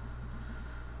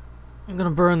 I'm gonna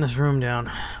burn this room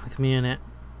down with me in it.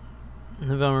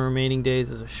 Live out my remaining days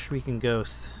as a shrieking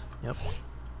ghost. Yep.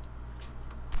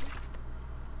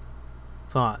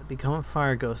 Thought, become a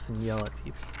fire ghost and yell at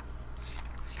people.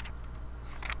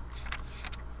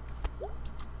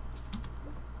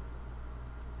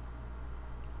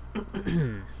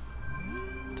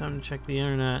 Time to check the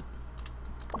internet.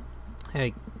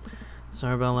 Hey,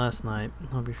 sorry about last night.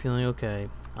 Hope you're feeling okay.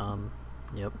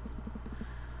 Yep.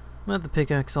 I'm at the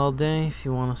pickaxe all day if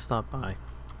you want to stop by.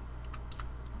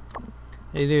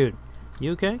 Hey dude,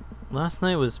 you okay? Last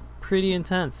night was pretty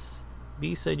intense.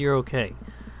 B said you're okay.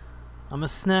 I'm a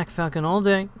snack falcon all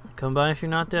day. Come by if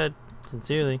you're not dead.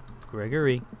 Sincerely,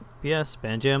 Gregory. P.S.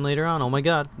 Band jam later on. Oh my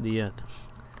god, the end.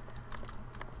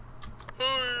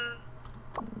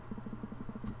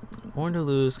 Born to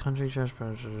lose, country trash.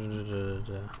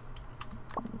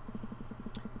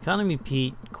 Economy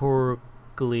Pete,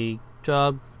 Corgly,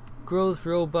 job growth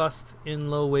robust in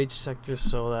low wage sectors,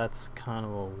 so that's kind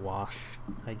of a wash,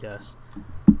 I guess.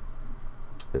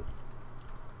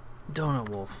 Donut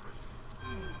Wolf.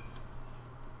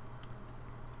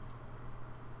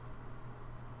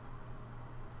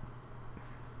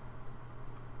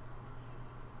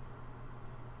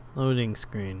 Loading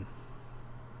screen.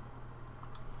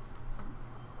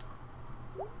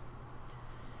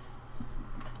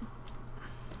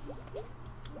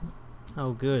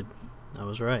 Oh good, I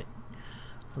was right.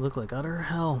 I look like utter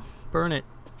hell. Burn it.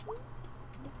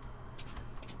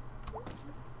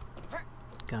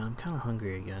 God, I'm kind of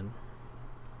hungry again.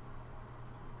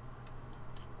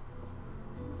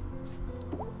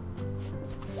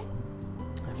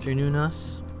 Afternoon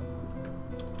us.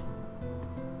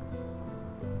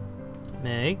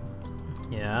 Meg?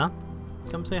 Yeah?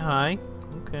 Come say hi.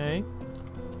 Okay.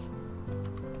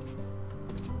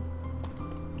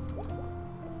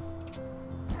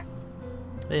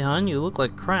 Hey hon, you look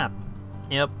like crap.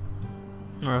 Yep.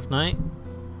 Rough night.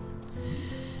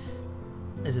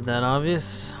 Is it that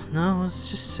obvious? No, I was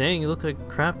just saying you look like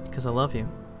crap because I love you.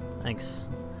 Thanks.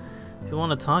 If you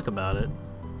want to talk about it.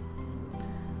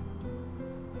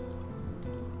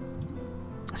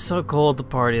 So cold at the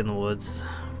party in the woods.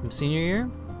 From senior year?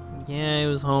 Yeah, he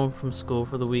was home from school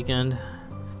for the weekend.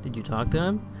 Did you talk to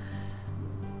him?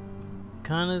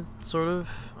 Kinda, sort of.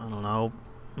 I don't know.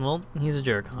 Well, he's a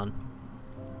jerk, hon.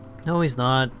 No, he's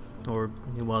not. Or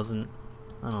he wasn't.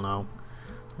 I don't know.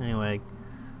 Anyway,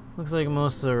 looks like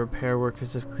most of the repair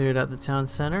workers have cleared out the town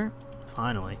center.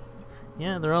 Finally.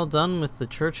 Yeah, they're all done with the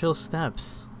Churchill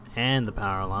steps. And the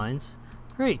power lines.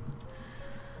 Great.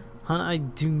 Hon, I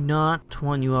do not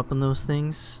want you up on those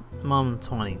things. Mom, I'm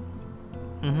 20.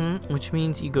 Which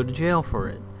means you go to jail for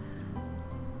it.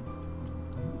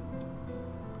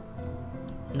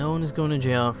 No one is going to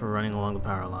jail for running along the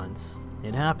power lines.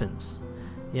 It happens.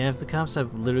 Yeah, if the cops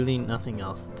have literally nothing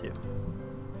else to do.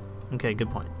 Okay, good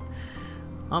point.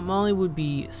 Aunt Molly would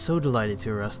be so delighted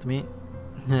to arrest me.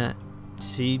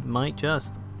 She might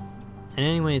just. And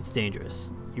anyway, it's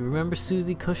dangerous. You remember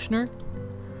Susie Kushner?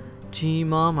 Gee,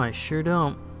 Mom, I sure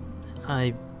don't.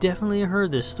 I've definitely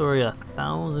heard this story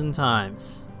 1,000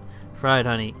 times. Fried,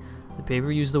 honey. The paper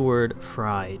used the word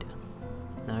fried.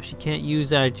 Now, she can't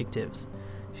use adjectives.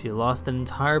 She lost an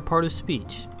entire part of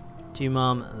speech. Gee,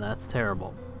 Mom, that's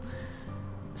terrible.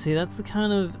 See, that's the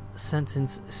kind of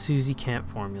sentence Susie can't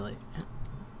formulate.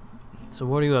 So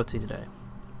what are you up to today?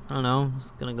 I don't know.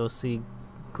 Just gonna go see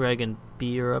Greg and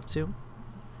B are up to.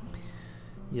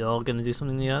 You all gonna do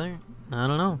something together? I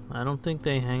don't know. I don't think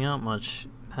they hang out much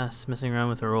past messing around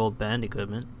with their old band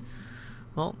equipment.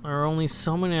 Well, there are only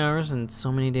so many hours and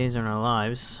so many days in our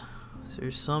lives. Is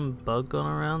there some bug going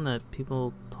around that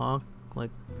people talk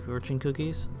like fortune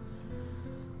cookies?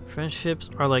 Friendships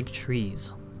are like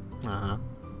trees. Uh-huh.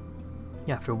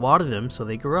 You have to water them so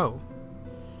they grow.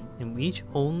 And we each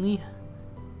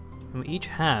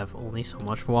have only so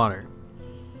much water.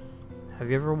 Have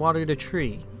you ever watered a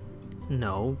tree?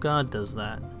 No, God does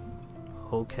that.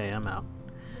 Okay, I'm out.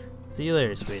 See you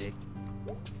later, sweetie.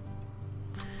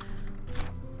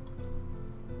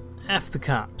 F the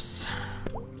cops.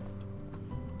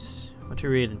 What you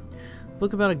reading?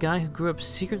 Book about a guy who grew up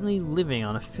secretly living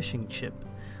on a fishing ship,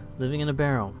 living in a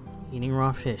barrel, eating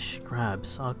raw fish,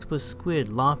 crabs, octopus, squid,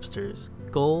 lobsters,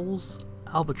 gulls,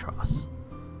 albatross.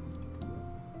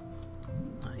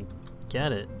 I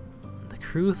get it. The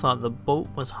crew thought the boat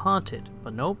was haunted,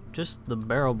 but nope, just the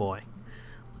Barrel Boy.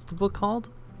 What's the book called?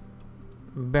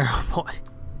 Barrel Boy.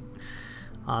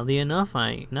 Oddly enough,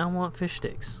 I now want fish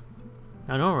sticks.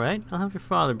 I know, right? I'll have your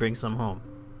father bring some home.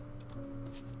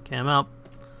 Okay, I'm out.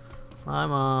 Bye,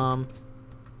 Mom.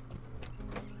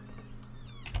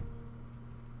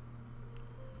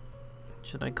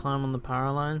 Should I climb on the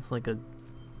power lines like a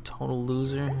total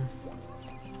loser?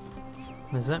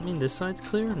 Does that mean this side's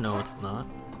clear? No, it's not.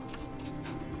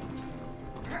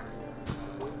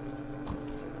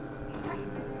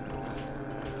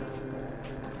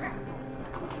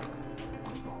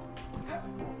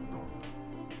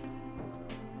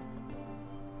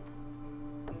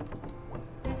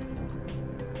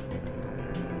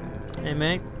 Hey,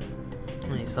 mate.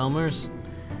 Hey, Selmers.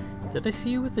 Did I see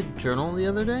you with a journal the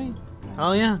other day?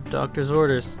 Oh yeah, doctor's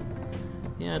orders.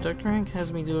 Yeah, Dr. Hank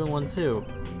has me doing one too.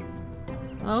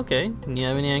 Okay, you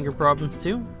have any anger problems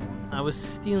too? I was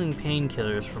stealing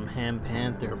painkillers from Ham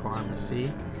Panther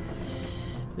Pharmacy.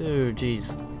 Oh,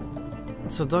 jeez.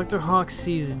 So Dr. Hawk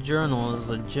sees a journal as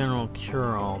a general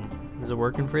cure-all. Is it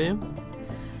working for you?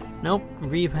 Nope,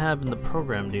 rehab and the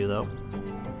program do though.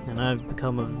 And I've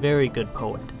become a very good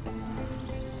poet.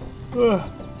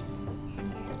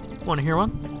 Wanna hear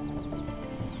one?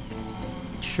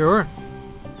 Sure.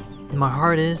 My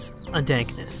heart is a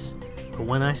dankness, but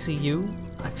when I see you,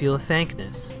 I feel a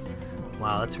thankness.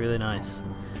 Wow, that's really nice.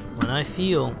 When I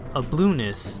feel a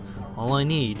blueness, all I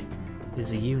need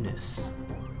is a you-ness.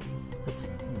 That's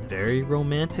very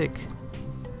romantic.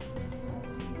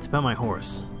 It's about my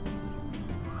horse.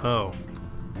 Oh.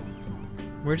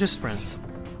 We're just friends.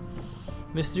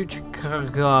 Mr.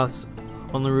 Chikagov's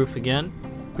on the roof again.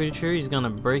 Pretty sure he's gonna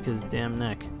break his damn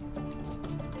neck.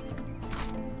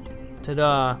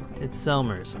 Ta-da! It's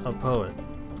Selmers, a poet.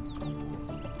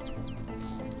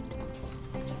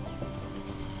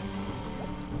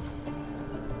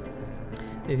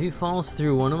 If he falls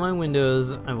through one of my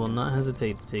windows, I will not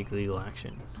hesitate to take legal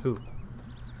action. Who?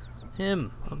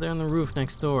 Him, up there on the roof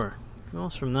next door. If he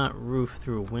falls from that roof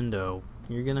through a window,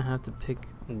 you're gonna have to pick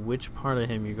which part of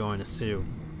him you're going to sue.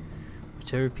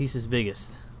 Whichever piece is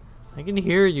biggest. I can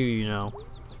hear you, you know.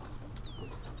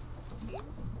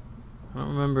 I don't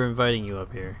remember inviting you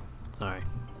up here. Sorry.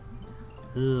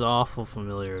 This is awful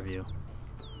familiar of you.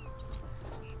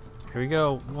 Here we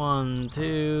go. 1,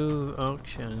 2. Oh,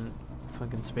 shit. I didn't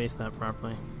fucking space that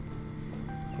properly.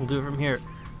 We'll do it from here.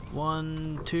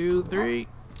 1, 2, 3.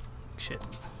 Shit.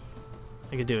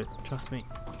 I can do it. Trust me.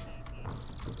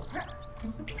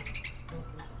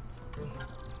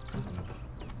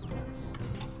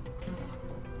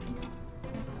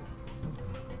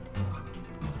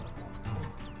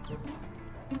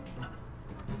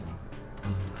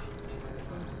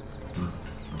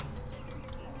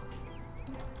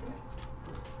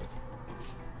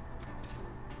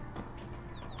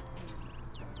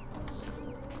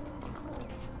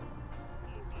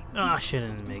 Ah, shit, I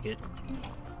didn't make it.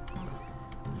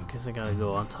 Guess I gotta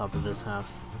go on top of this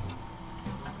house.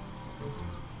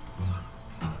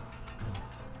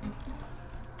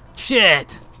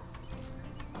 Shit!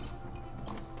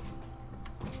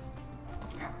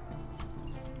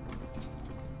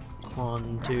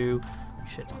 One, two,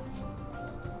 shit.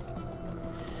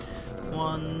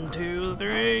 1, 2,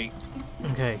 3.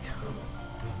 Okay.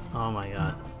 Oh my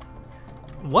god.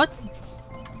 What?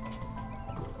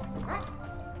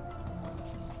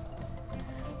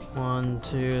 1,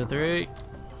 2, 3.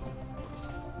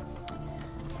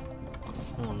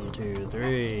 1, 2,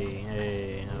 3.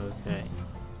 Hey, okay.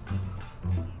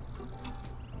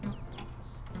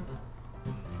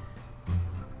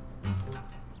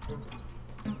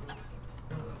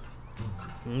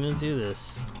 I'm gonna do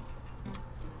this.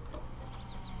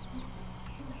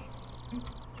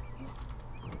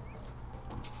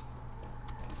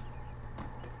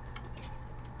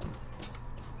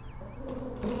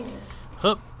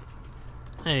 Hup.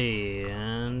 Hey,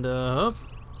 and up.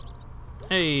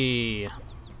 Hey.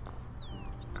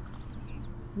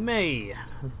 May.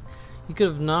 You could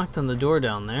have knocked on the door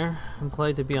down there.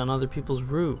 Implied to be on other people's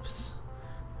roofs.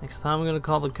 Next time I'm gonna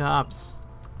call the cops.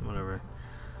 Whatever.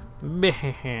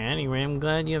 Anyway, I'm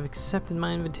glad you have accepted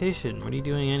my invitation. What are you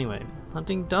doing anyway?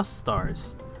 Hunting dust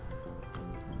stars.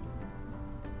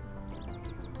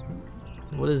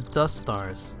 What is dust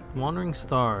stars? Wandering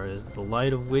stars, the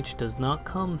light of which does not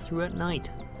come through at night.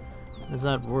 How does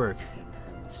that work?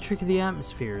 It's a trick of the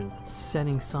atmosphere and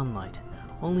setting sunlight.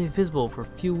 Only visible for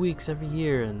a few weeks every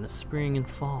year in the spring and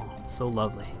fall. So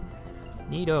lovely.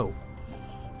 Neato.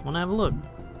 Wanna have a look?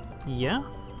 Yeah?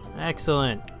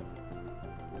 Excellent.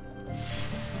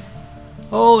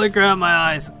 Holy crap, my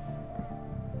eyes!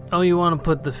 Oh, you want to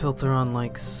put the filter on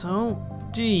like so?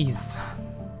 Jeez.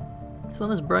 The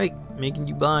sun is bright, making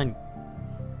you blind.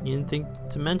 You didn't think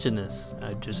to mention this.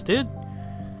 I just did.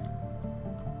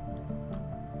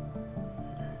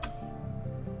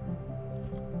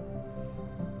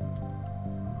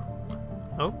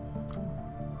 Oh.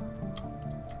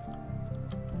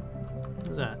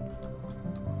 What's that?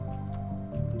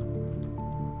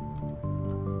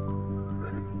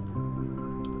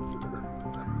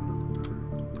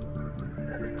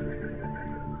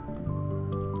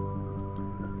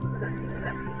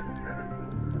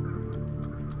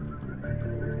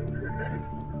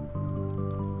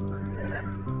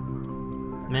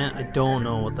 Man, I don't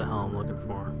know what the hell I'm looking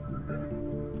for.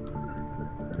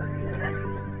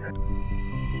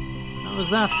 What was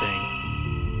that thing?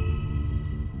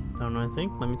 Don't know, I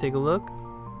think. Let me take a look.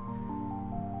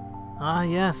 Ah,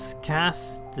 yes,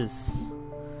 Castus.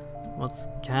 What's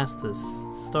Castus?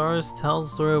 Stars tells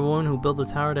the story of a woman who built a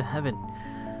tower to heaven.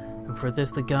 And for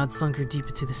this, the gods sunk her deep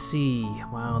into the sea.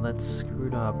 Wow, that's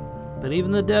screwed up. But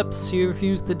even the depths, she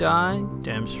refused to die.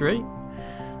 Damn straight.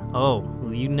 Oh,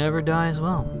 will you never die as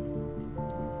well?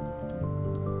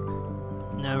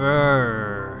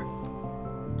 Never.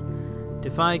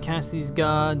 Defy Casti's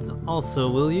gods also,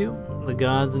 will you? The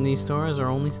gods in these stars are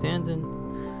only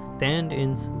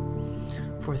stand-ins.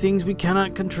 For things we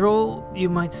cannot control, you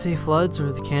might say floods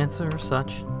or the cancer or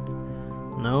such.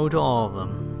 No to all of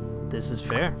them. This is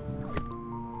fair.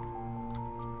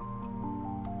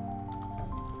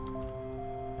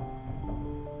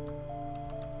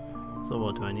 So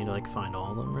what, do I need to like find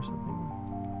all of them or something?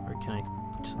 Or can I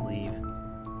just leave?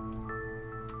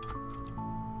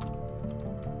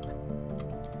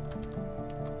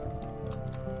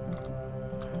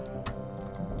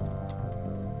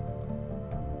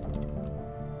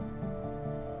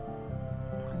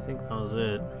 I think that was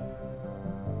it.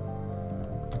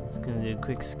 Just gonna do a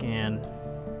quick scan.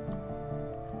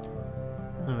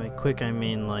 By quick I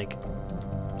mean like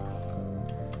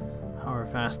however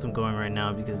fast I'm going right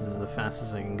now, because this is the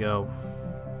fastest I can go.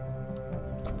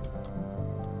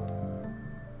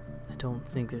 I don't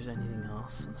think there's anything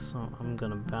else, so I'm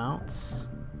gonna bounce.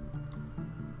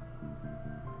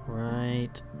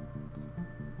 Right.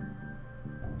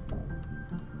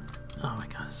 Oh my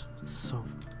god, it's so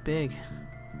big.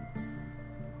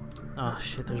 Oh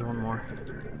shit, there's one more.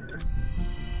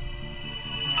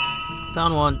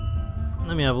 Found one.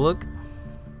 Let me have a look.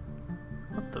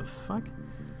 What the fuck?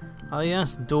 Oh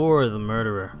yes, Dor the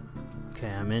murderer. Okay,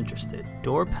 I'm interested.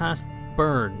 Dor passed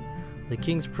Burn, the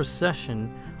king's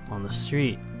procession, on the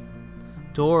street.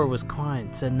 Dor was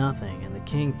quiet, said nothing, and the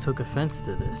king took offense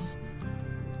to this.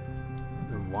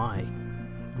 Why?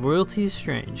 Royalty is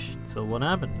strange. So what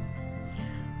happened?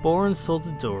 Burn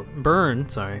insulted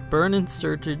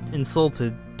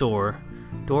Dor,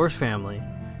 Dor's family,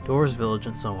 Dor's village,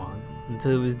 and so on,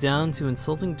 until it was down to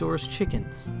insulting Dor's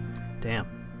chickens. Damn.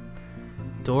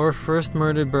 Dor first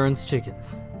murdered Burn's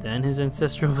chickens, then his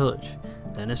ancestral village,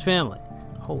 then his family.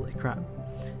 Holy crap.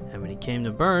 And when he came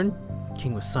to Burn, the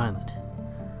king was silent.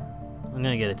 I'm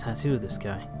gonna get a tattoo of this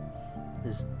guy.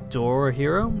 Is Dor a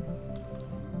hero?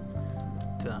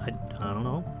 I don't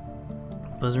know.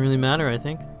 Doesn't really matter, I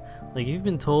think. Like, you've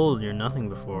been told you're nothing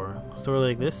before. A story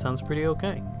like this sounds pretty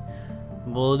okay.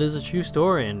 Well, it is a true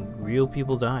story, and real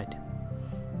people died.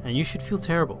 And you should feel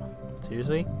terrible.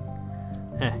 Seriously?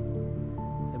 Heh.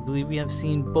 I believe we have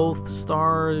seen both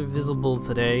stars visible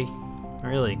today.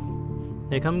 Really?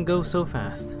 They come and go so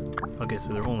fast. Okay,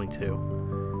 so there are only two.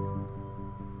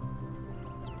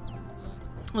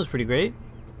 That was pretty great.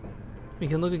 We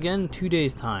can look again in 2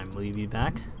 days' time. Will you be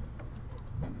back?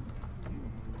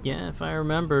 Yeah, if I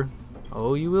remember.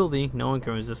 Oh, you will be. No one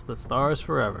can resist the stars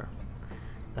forever.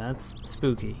 That's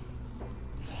spooky.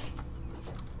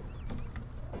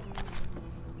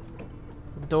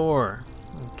 Door.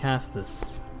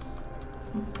 Castus.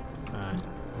 Alright.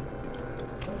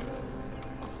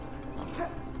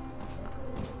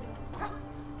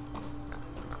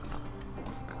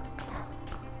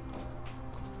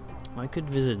 could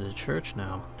visit the church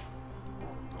now.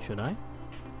 Should I?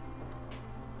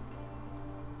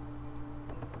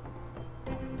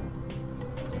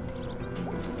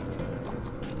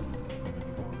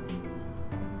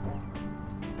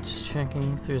 Just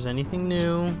checking if there's anything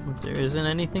new. If there isn't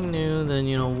anything new, then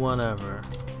you know, whatever.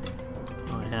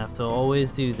 I have to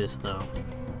always do this though.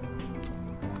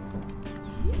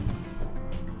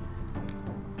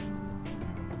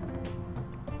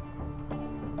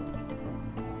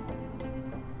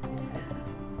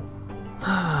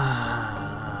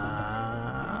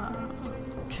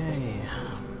 Okay.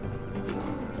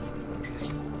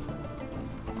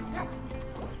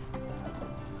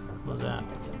 What was that?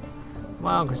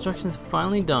 Wow, construction's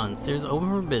finally done. Stairs open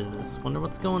for business. Wonder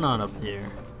what's going on up here.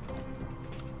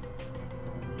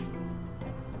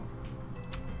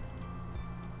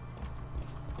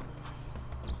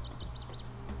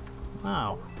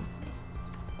 Wow.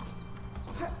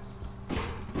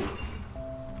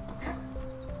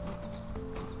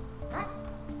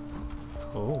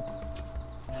 Oh.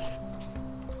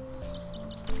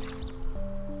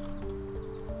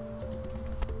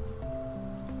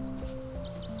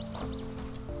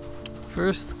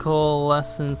 First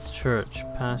Coalescence Church.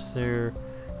 Pastor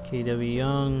K.W.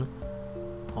 Young.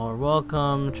 All are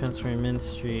welcome. Transferring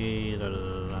ministry. Da, da,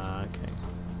 da, da. Okay.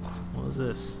 What was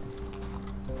this?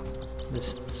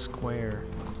 This square.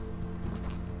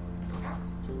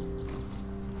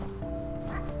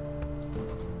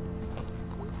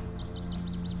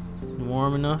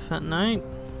 Warm enough at night?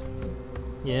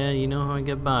 Yeah, you know how I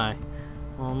get by.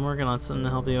 Well, I'm working on something to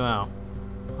help you out.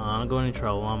 I don't go any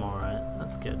trouble. I'm alright.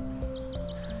 That's good.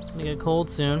 Gonna get cold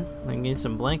soon. I can get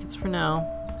some blankets for now.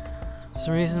 For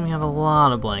some reason, we have a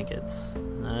lot of blankets.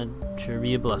 That'd sure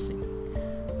be a blessing.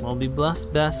 We'll be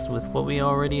blessed best with what we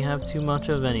already have too much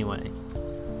of anyway.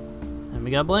 And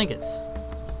we got blankets.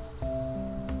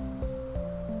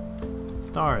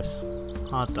 Stars.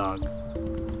 Hot dog.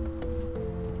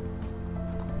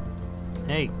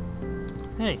 Hey.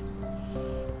 Hey.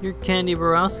 You're Candy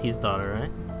Borowski's daughter,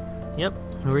 right? Yep.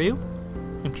 Who are you?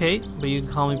 I'm Kate, but you can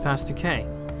call me Pastor K.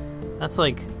 That's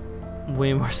like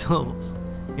way more syllables.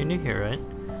 You're new here, right?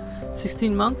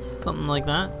 16 months? Something like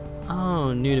that?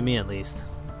 Oh, new to me at least.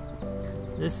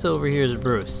 This over here is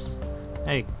Bruce.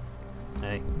 Hey.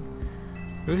 Hey.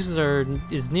 Bruce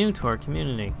is new to our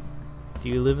community. Do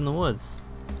you live in the woods?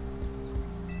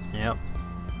 Yep.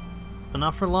 But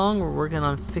not for long. We're working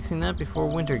on fixing that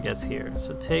before winter gets here.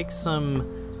 So take some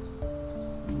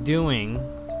doing,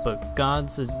 but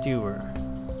God's a doer.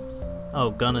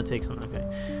 Oh, gonna take some, okay.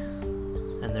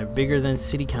 And they're bigger than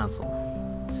city council.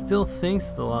 Still thinks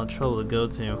it's a lot of trouble to go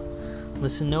to.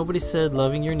 Listen, nobody said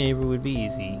loving your neighbor would be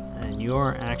easy, and you're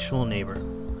our actual neighbor.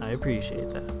 I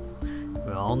appreciate that.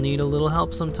 We all need a little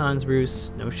help sometimes, Bruce.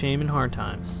 No shame in hard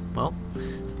times. Well,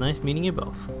 it's nice meeting you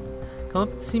both. Come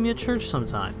up and see me at church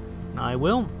sometime. I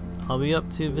will. I'll be up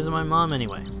to visit my mom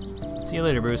anyway. See you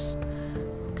later, Bruce.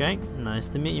 Okay, nice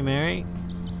to meet you, Mary.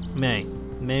 May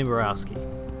Borowski.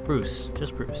 Bruce,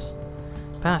 just Bruce.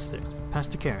 Pastor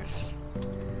Karen.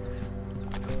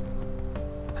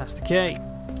 Pastor K.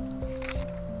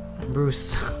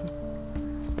 Bruce.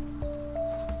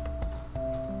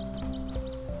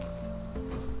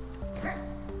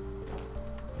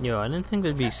 Yo, I didn't think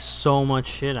there'd be so much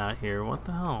shit out here. What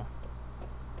the hell?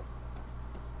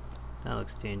 That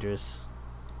looks dangerous.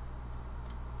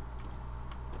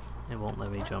 It won't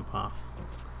let me jump off.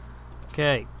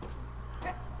 Okay.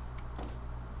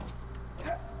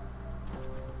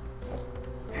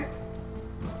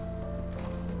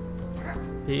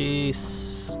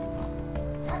 Peace.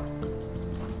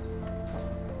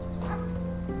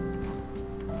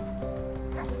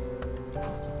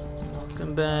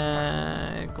 Walking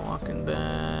back, walking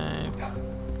back,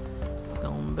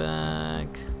 going back,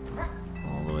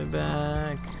 all the way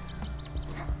back.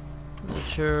 The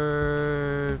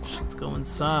church. Let's go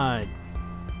inside.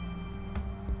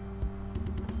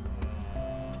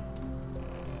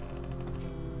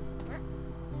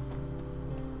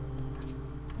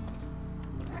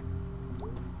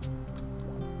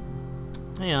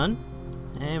 Hey, hon.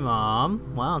 Hey,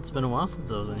 Mom. Wow, it's been a while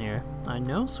since I was in here. I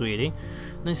know, sweetie.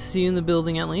 Nice to see you in the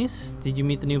building at least. Did you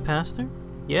meet the new pastor?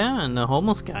 Yeah, and the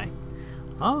homeless guy.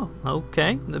 Oh,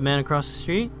 okay. The man across the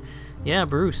street? Yeah,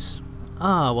 Bruce.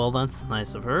 Ah, well, that's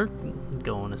nice of her.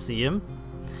 Going to see him.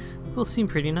 People seem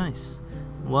pretty nice.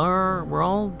 We're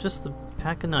all just a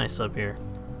pack of nice up here.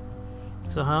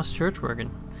 So how's church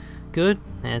working? Good.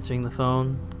 Answering the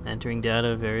phone, entering data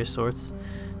of various sorts.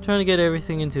 Trying to get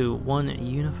everything into one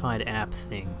unified app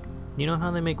thing. You know how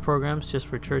they make programs just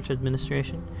for church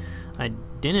administration? I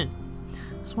didn't.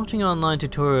 I was watching online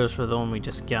tutorials for the one we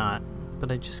just got.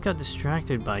 but I just got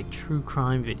distracted by true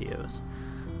crime videos.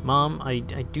 Mom, I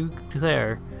do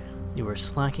declare you were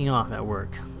slacking off at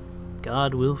work.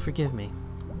 God will forgive me.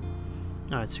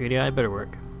 Alright, sweetie, I better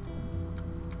work.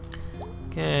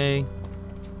 Okay.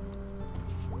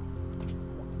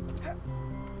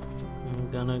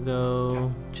 I'm gonna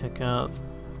go check out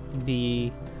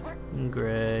B and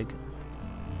Greg.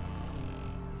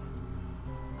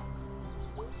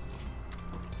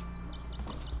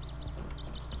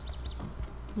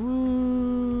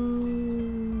 Woo.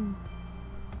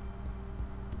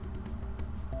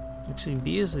 Actually,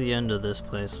 B is the end of this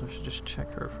place, so I should just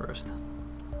check her first.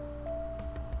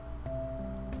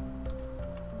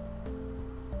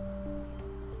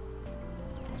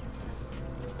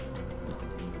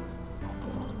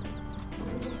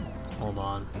 Hold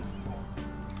on.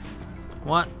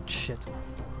 What? Shit.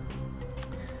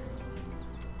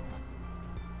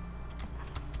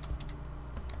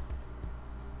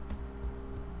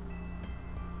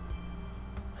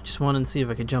 I just wanted to see if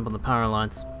I could jump on the power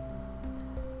lines.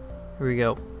 Here we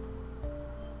go.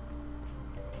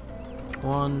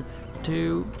 1,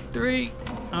 2, 3.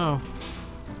 Oh.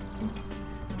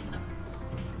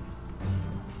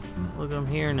 Look, I'm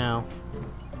here now.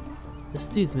 This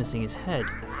dude's missing his head.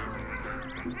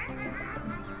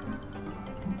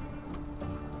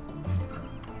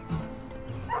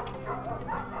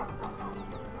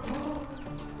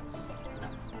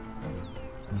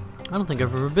 I don't think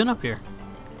I've ever been up here.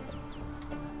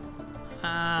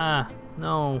 Ah,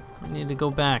 no, I need to go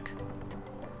back.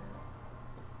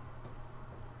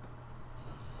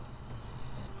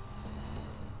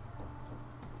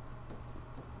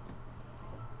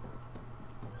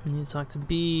 I need to talk to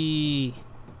B.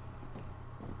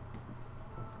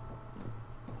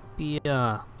 B.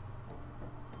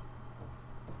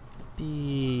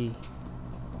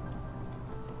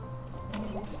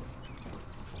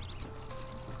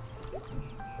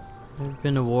 Ever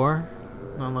been to war?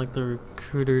 Not like the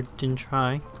recruiter didn't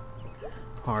try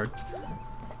hard.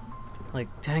 Like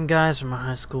 10 guys from my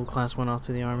high school class went off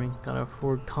to the army. Gotta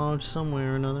afford college some way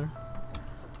or another.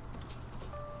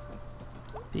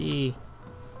 B.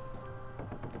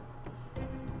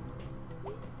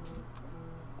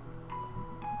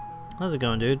 How's it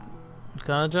going, dude?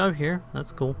 Got a job here.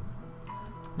 That's cool.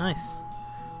 Nice.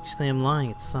 Actually, I'm lying.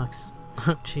 It sucks.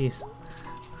 Oh, jeez.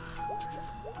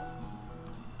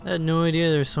 I had no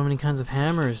idea there's so many kinds of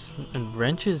hammers and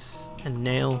wrenches and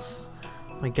nails.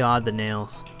 My god, the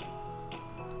nails.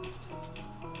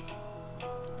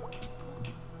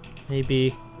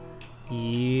 Maybe.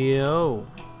 Yo.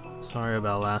 Sorry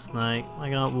about last night.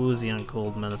 I got woozy on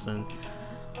cold medicine,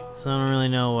 so I don't really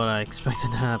know what I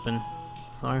expected to happen.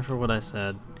 Sorry for what I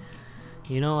said.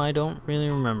 You know, I don't really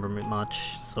remember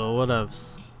much, so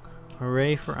whatevs.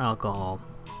 Hooray for alcohol.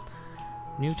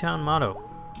 Newtown motto.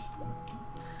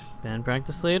 Band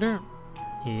practice later?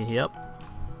 Yep.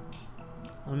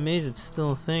 I'm amazed it's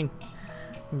still a thing.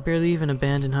 I'm barely even a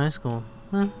band in high school.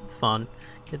 It's fun.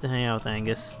 Get to hang out with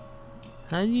Angus.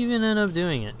 How did you even end up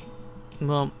doing it?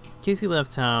 Well, Casey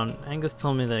left town. Angus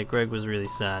told me that Greg was really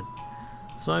sad.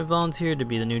 So I volunteered to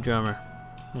be the new drummer.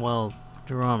 Well,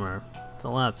 drummer. It's a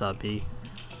laptop, B.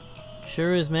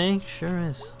 Sure is, May. Sure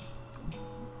is.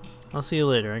 I'll see you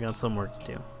later. I got some work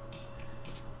to do.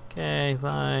 Okay,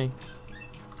 bye.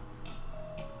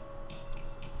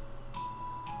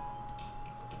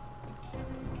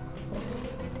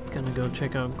 Gonna go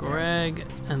check out Greg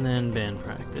and then band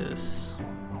practice.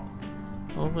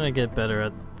 Hopefully I get better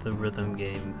at the rhythm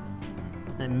game.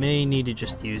 I may need to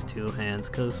just use 2 hands,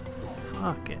 cause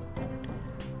fuck it.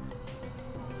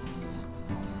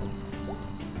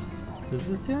 Who's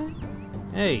this guy?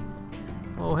 Hey.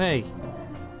 Oh hey.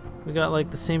 We got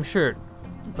like the same shirt,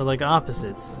 but like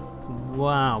opposites.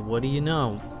 Wow, what do you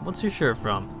know? What's your shirt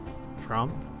from?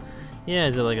 From? Yeah,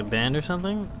 is it like a band or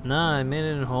something? Nah, I made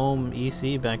it at home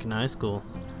EC back in high school.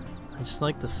 I just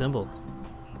like the symbol.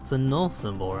 It's a null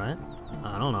symbol, right?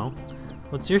 I don't know.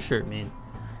 What's your shirt mean?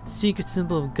 Secret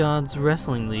symbol of God's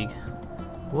Wrestling League.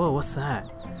 Whoa, what's that?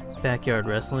 Backyard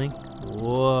wrestling?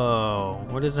 Whoa,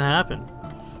 where does it happen?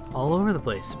 All over the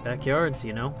place. Backyards,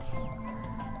 you know.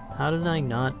 How did I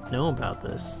not know about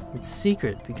this? It's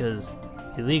secret because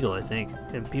illegal, I think,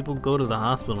 and people go to the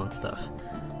hospital and stuff.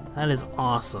 That is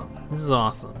awesome. This is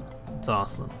awesome. It's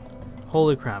awesome.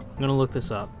 Holy crap, I'm gonna look this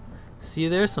up. See you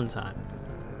there sometime.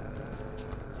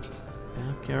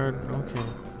 Backyard, okay.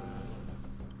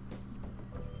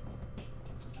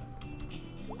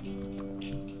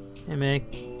 Hey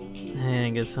Meg. Hey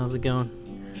Angus, how's it going?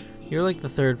 You're like the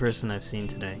 3rd person I've seen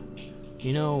today.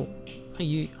 You know,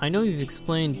 I know you've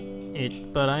explained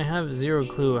it, but I have 0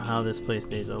 clue how this place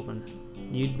stays open.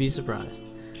 You'd be surprised.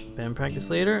 Band practice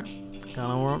later.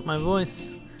 Gotta warm up my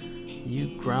voice.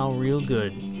 You growl real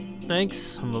good.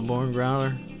 Thanks, I'm a born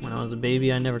growler. When I was a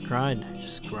baby, I never cried. I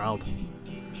just growled.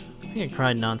 I think I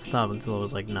cried non-stop until I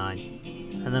was like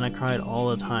 9. And then I cried all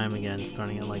the time again,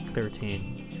 starting at like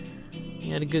 13.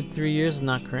 You had a good 3 years of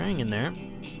not crying in there.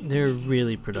 They're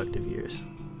really productive years.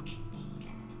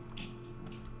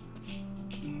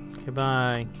 Okay,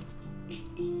 bye.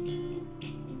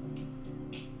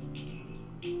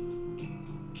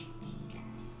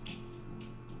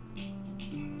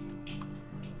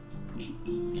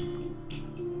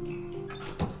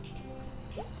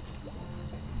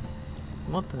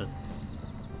 What the?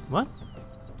 What?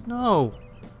 No!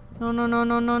 No, no, no,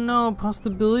 no, no, no.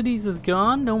 Possibilities is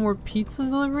gone. No more pizza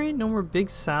delivery. No more Big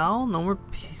Sal. No more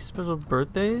special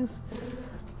birthdays.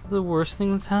 The worst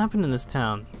thing that's happened in this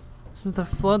town. This is the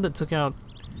flood that took out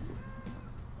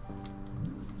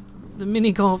the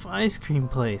mini golf ice cream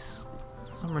place.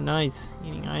 Summer nights,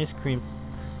 eating ice cream,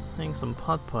 playing some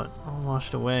putt-putt, all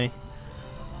washed away.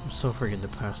 I'm so friggin'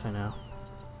 depressed right now.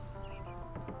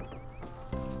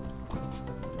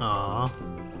 Aww.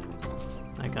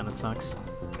 That kinda sucks.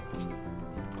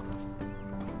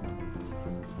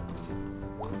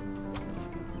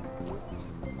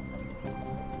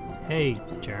 Hey,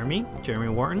 Jeremy? Jeremy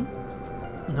Wharton?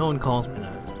 No one calls me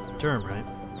that. Germ, right?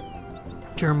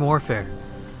 Germ warfare.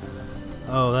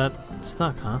 Oh, that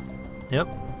stuck, huh? Yep.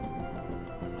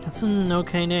 That's an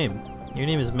okay name. Your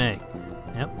name is May.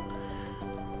 Yep.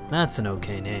 That's an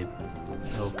okay name.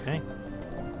 Okay.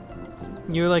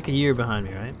 You're like a year behind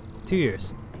me, right? 2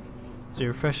 years. So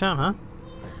you're fresh out, huh?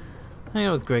 I hang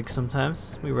out with Greg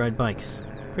sometimes. We ride bikes.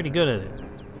 Pretty good at it.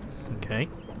 Okay.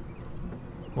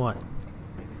 What?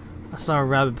 I saw a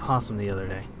rabid possum the other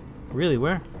day. Really,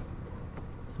 where?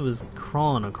 It was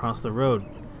crawling across the road.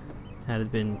 Had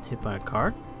it been hit by a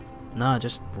car? Nah,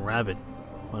 just rabid.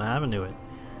 What happened to it?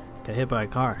 Got hit by a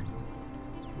car.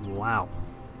 Wow.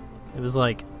 It was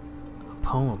like a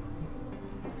poem.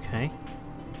 Okay.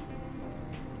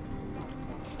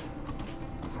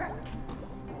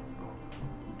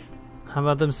 How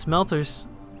about them smelters?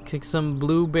 Kicked some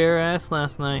blue bear ass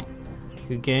last night.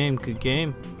 Good game, good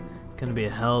game. Gonna be a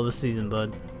hell of a season,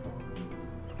 bud.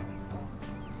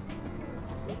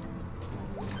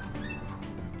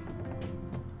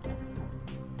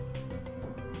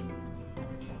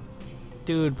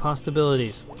 Dude,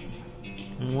 possibilities.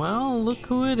 Well, look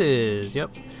who it is.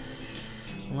 Yep.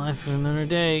 Life for another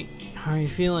day. How are you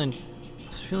feeling? I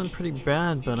was feeling pretty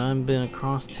bad, but I've been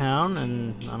across town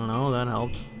and I don't know, that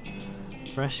helped.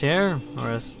 Fresh air, or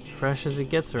as fresh as it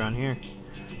gets around here.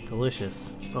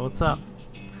 Delicious. So what's up?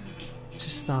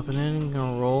 Just stopping in and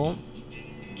gonna roll.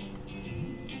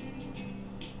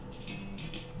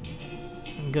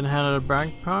 I'm gonna head out of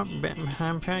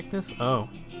band practice. Oh.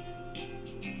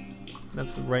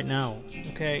 That's right now.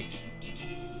 Okay.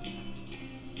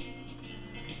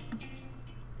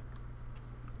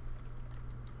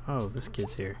 Oh, this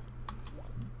kid's here.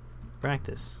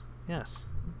 Practice. Yes.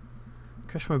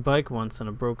 Crashed my bike once and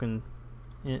a broken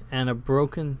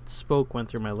spoke went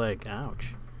through my leg.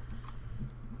 Ouch.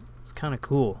 It's kind of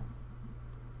cool.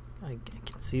 I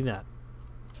can see that.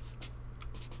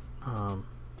 Alright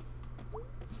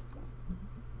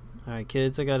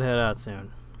kids, I gotta head out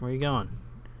soon. Where are you going?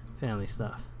 Family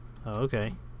stuff. Oh,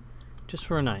 okay. Just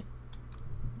for a night.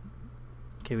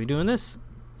 Okay, we doing this?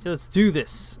 Yeah, let's do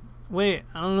this. Wait,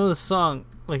 I don't know the song,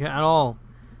 like, at all.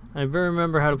 I barely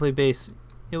remember how to play bass.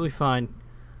 You'll be fine.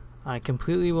 I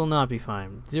completely will not be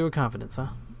fine. Zero confidence, huh?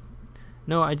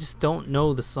 No, I just don't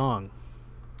know the song.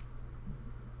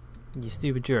 You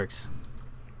stupid jerks.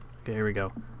 Okay, here we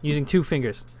go. Using 2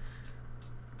 fingers.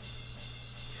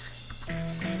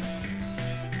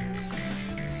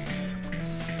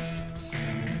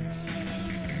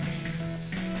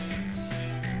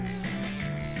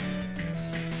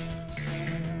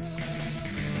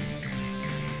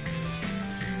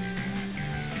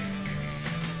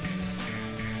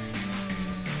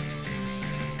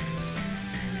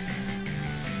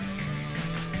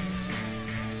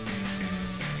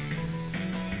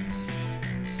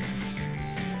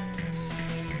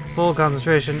 Full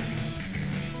concentration.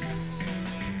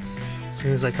 As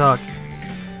soon as I talked.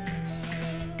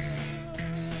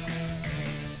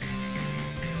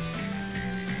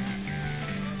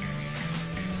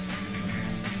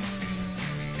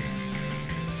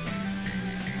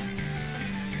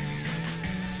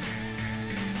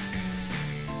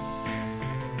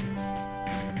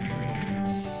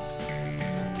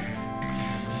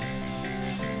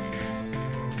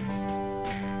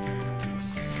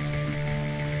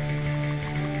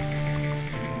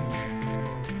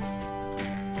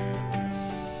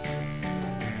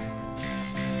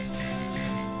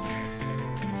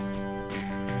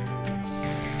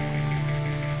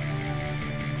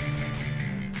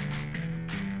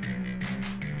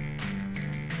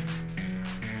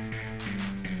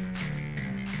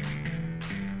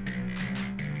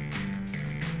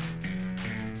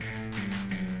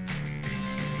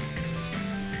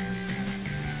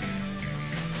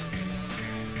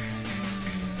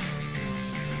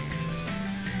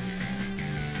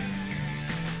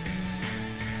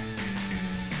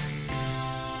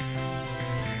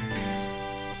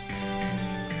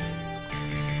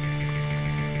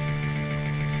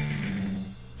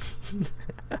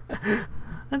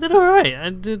 did alright. I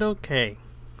did okay.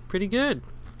 Pretty good.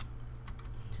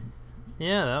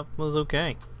 Yeah, that was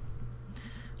okay.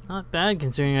 Not bad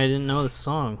considering I didn't know the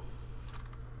song.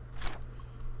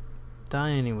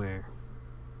 Die anywhere.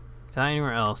 Die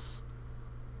anywhere else.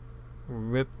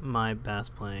 Rip my bass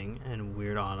playing and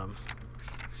Weird Autumn.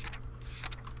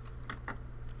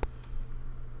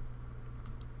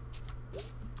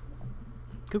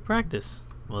 Good practice,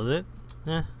 was it?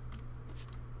 Eh.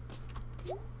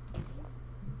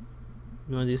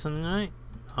 You wanna do something tonight?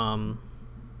 I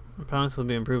promise there'll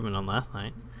be improvement on last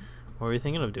night. What were you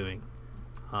thinking of doing?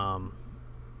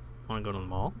 Wanna go to the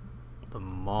mall? The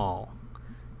mall.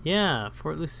 Yeah,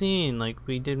 Fort Lucine, like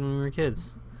we did when we were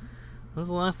kids. When was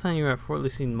the last time you were at Fort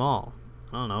Lucine Mall?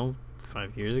 I don't know,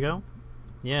 5 years ago?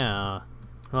 Yeah,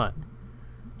 what?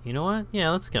 You know what?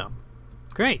 Yeah, let's go.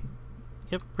 Great.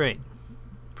 Yep, great.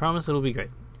 Promise it'll be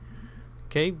great.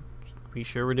 Okay, we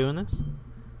sure we're doing this?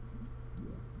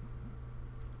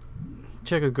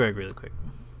 Check with Greg really quick.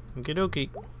 Okie dokie.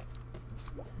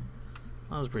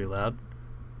 That was pretty loud.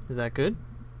 Is that good?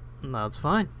 Loud's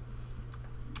fine.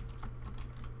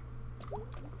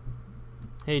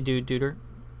 Hey duder.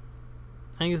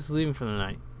 Angus is leaving for the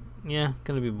night. Yeah,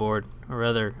 gonna be bored. Or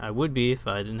rather, I would be if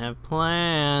I didn't have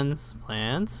plans.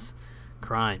 Plans?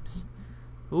 Crimes.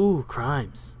 Ooh,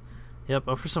 crimes. Yep,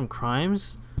 up for some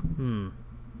crimes?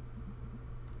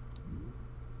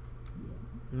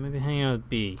 Maybe hang out with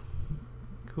B.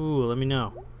 Cool, let me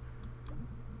know.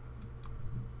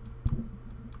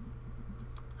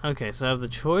 Okay, so I have the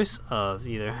choice of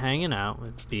either hanging out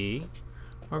with B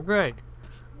or Greg.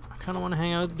 I kinda wanna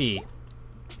hang out with B.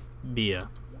 Bia.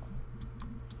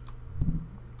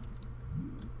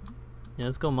 Yeah,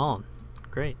 let's go mauling.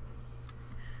 Great.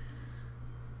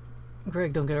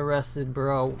 Greg, don't get arrested,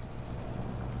 bro.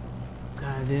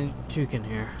 God, I didn't puke in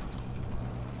here.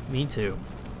 Me too.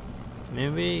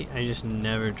 Maybe I just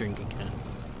never drink again.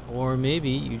 Or maybe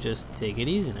you just take it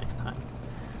easy next time.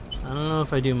 I don't know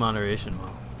if I do moderation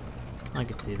well. I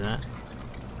could see that.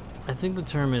 I think the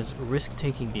term is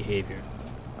risk-taking behavior.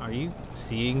 Are you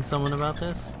seeing someone about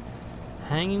this?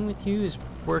 Hanging with you is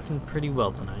working pretty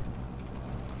well tonight.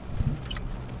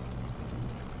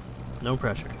 No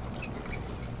pressure.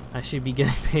 I should be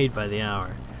getting paid by the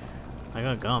hour. I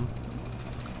got gum.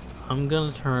 I'm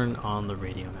gonna turn on the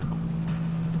radio now.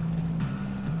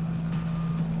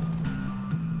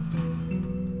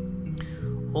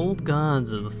 Old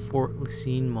Gods of the Fort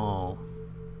Lucine Mall.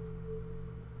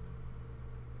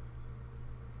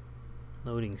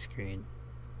 Loading screen.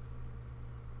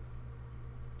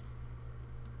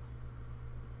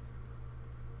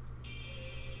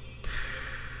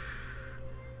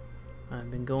 I've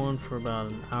been going for about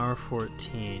an hour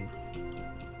 14.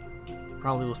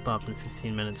 Probably will stop in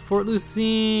 15 minutes. Fort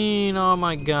Lucine! Oh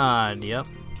my god, yep.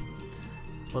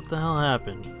 What the hell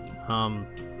happened?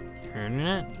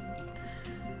 Internet?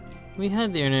 We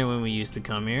had the internet when we used to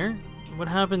come here. What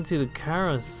happened to the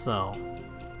carousel?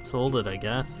 Sold it, I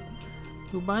guess.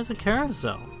 Who buys a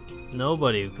carousel?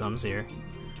 Nobody who comes here.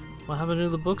 What happened to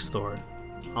the bookstore?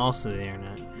 Also the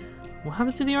internet. What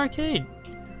happened to the arcade?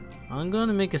 I'm going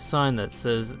to make a sign that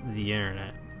says the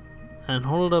internet. And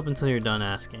hold it up until you're done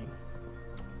asking.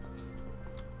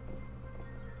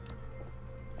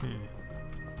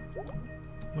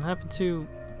 What happened to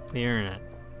the internet?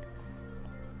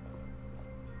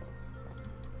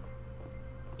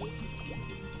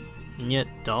 And yet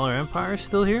Dollar Empire is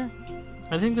still here?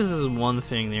 I think this is one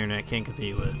thing the internet can't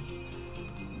compete with.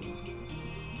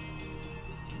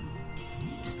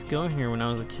 Used to go here when I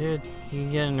was a kid. You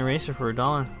can get an eraser for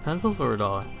 $1, pencil for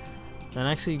 $1. That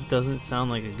actually doesn't sound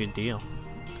like a good deal.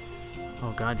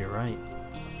 Oh god, you're right.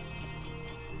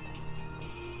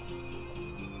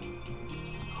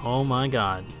 Oh my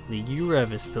god, the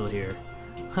UREV is still here.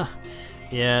 Huh,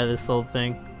 yeah, this old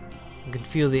thing. I can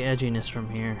feel the edginess from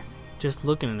here. Just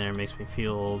looking in there makes me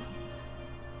feel old.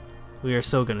 We are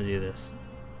so gonna do this.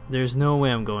 There's no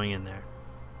way I'm going in there.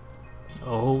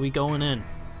 Oh, we going in.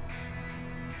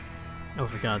 Oh,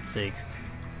 for God's sakes.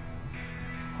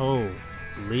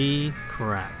 Holy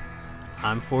crap.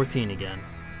 I'm 14 again.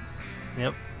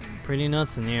 Yep, pretty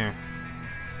nuts in here.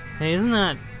 Hey, isn't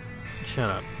that... Shut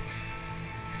up.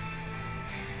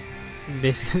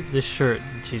 Basically, the shirt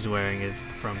that she's wearing is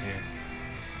from here.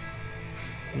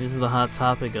 This is the hot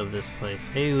topic of this place.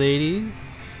 Hey,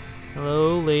 ladies.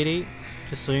 Hello, lady.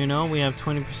 Just so you know, we have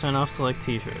 20% off select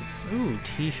t-shirts. Ooh,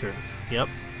 t-shirts. Yep.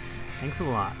 Thanks a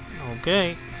lot.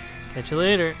 Okay. Catch you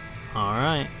later.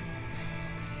 Alright.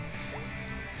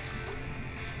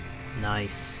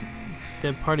 Nice.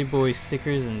 Dead Party Boys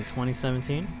stickers in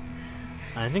 2017.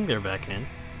 I think they're back in.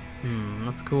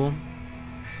 That's cool.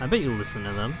 I bet you listen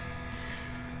to them.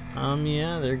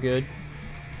 Yeah, they're good.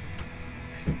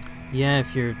 Yeah,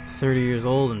 if you're 30 years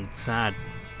old and sad.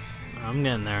 I'm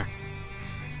getting there.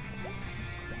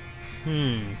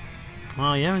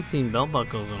 Well, you haven't seen belt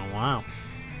buckles in a while.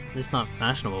 At least not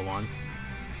fashionable ones.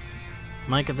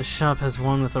 Mike at the shop has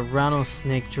one with a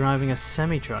rattlesnake driving a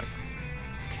semi-truck.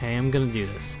 Okay, I'm gonna do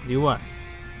this. Do what?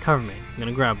 Cover me. I'm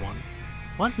gonna grab one.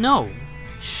 What? No!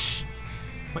 Shh!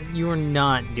 What? You are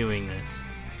not doing this.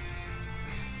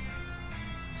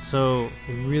 So,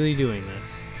 you're really doing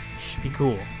this. Shh, be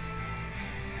cool.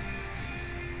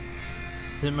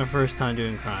 This isn't my first time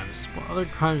doing crimes. What other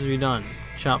crimes have you done?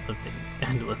 Shoplifting,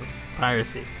 vandalism,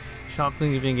 piracy.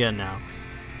 Shoplifting again now.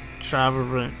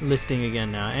 Shoplifting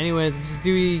again now. Anyways, just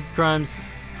do crimes.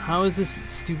 How is this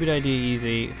stupid idea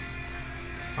easy?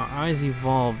 Our eyes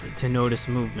evolved to notice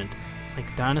movement.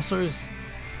 Like dinosaurs?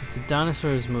 If the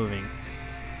dinosaur is moving.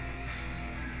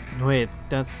 Wait,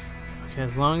 that's... Okay,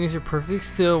 as long as you're perfectly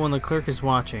still when the clerk is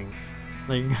watching.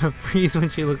 Like, you're gonna freeze when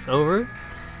she looks over?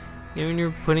 Even when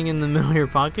you're putting in the middle of your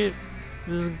pocket?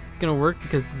 This is gonna work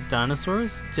because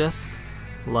dinosaurs? Just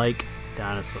like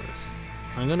dinosaurs.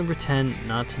 I'm gonna pretend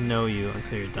not to know you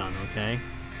until you're done, okay?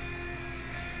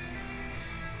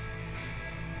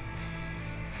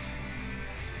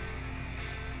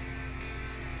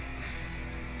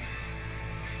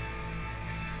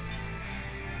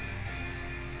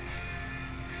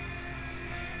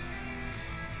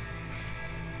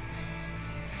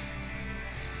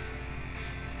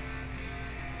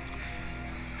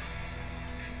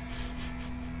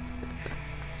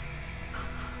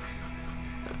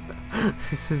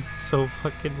 This is so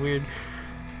fucking weird.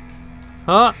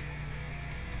 Ah!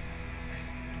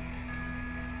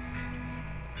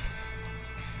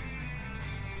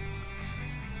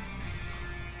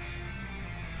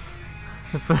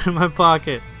 I put it in my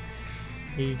pocket.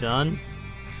 Are you done?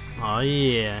 Oh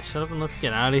yeah, shut up and let's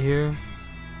get out of here.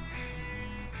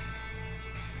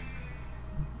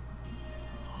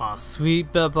 Aw,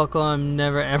 sweet belt buckle I'm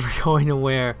never ever going to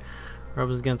wear.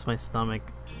 Rubs against my stomach.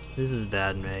 This is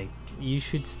bad, Meg. You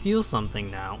should steal something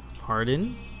now.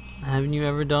 Pardon? Haven't you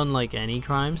ever done, like, any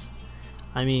crimes?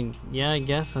 I mean, yeah, I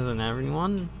guess, hasn't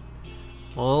everyone?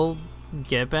 Well,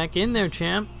 get back in there,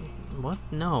 champ. What?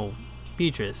 No.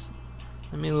 Beatrice,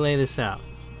 let me lay this out.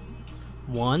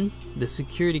 1. The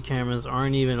security cameras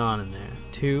aren't even on in there.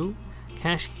 2.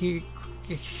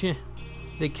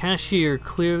 The cashier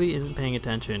clearly isn't paying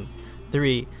attention.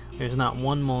 3. There's not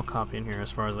one mall cop in here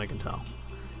as far as I can tell.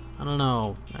 I don't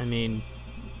know. I mean,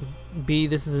 B,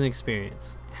 this is an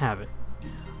experience. Have it.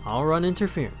 I'll run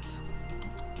interference.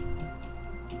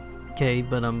 Okay,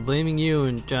 but I'm blaming you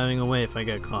and driving away if I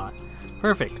get caught.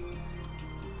 Perfect.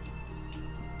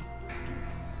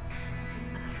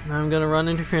 Now I'm gonna run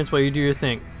interference while you do your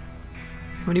thing.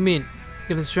 What do you mean? I'm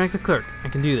gonna distract the clerk. I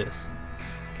can do this.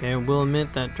 Okay, I will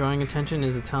admit that drawing attention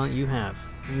is a talent you have.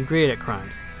 I'm great at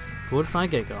crimes. But what if I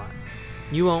get caught?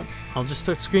 You won't. I'll just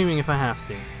start screaming if I have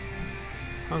to.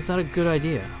 How's that a good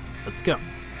idea? Let's go.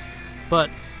 But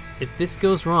if this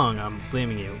goes wrong, I'm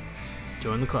blaming you.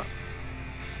 Join the club.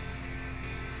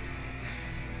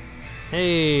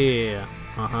 Hey.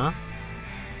 Uh-huh.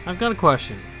 I've got a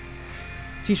question.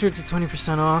 T-shirts at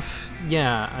 20% off?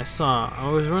 Yeah, I saw.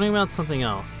 I was running about something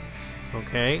else.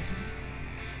 Okay.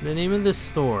 The name of this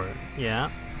store. Yeah.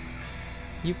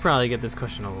 You probably get this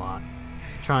question a lot.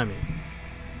 Try me.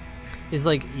 Is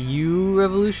like you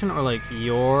revolution or like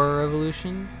your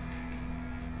revolution?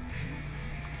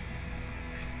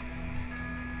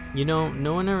 You know,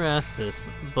 no one ever asks this,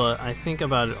 but I think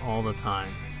about it all the time.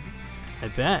 I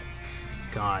bet.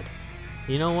 God.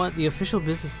 You know what? The official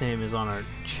business name is on our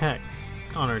check.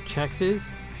 On our checks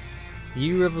is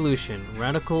U Revolution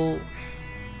Radical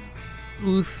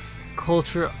Youth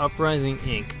Culture Uprising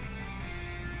Inc.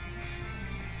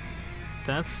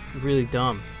 That's really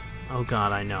dumb. Oh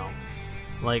god, I know.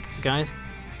 Like, guys,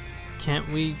 can't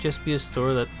we just be a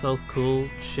store that sells cool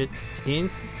shit to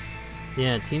teens?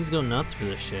 Yeah, teens go nuts for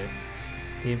this shit.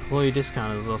 The employee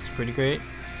discount is also pretty great.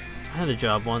 I had a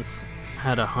job once,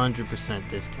 had 100%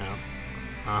 discount.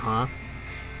 Uh-huh.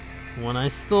 When I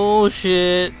stole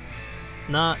shit.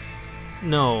 No,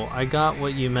 I got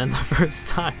what you meant the first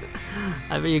time.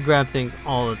 I bet you grab things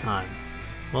all the time.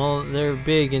 Well, they're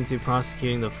big into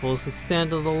prosecuting the fullest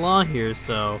extent of the law here,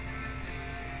 so...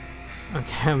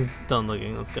 Okay, I'm done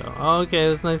looking. Let's go. Okay, it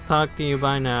was nice talking to you.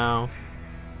 Bye now.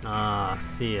 Ah,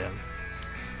 see ya.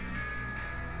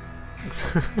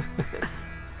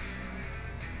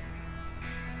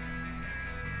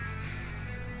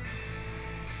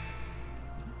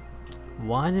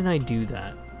 Why did I do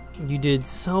that? You did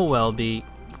so well, B.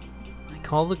 I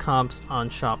call the cops on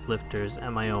shoplifters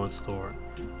at my own store.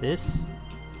 This?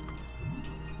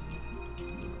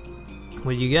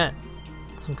 What do you get?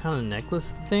 Some kind of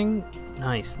necklace thing?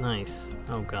 Nice, nice.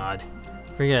 Oh god.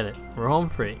 Forget it. We're home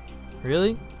free.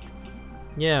 Really?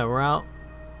 Yeah, we're out.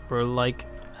 We're like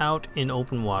out in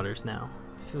open waters now.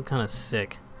 I feel kind of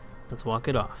sick. Let's walk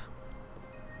it off.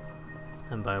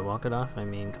 And by walk it off, I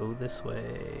mean go this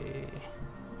way.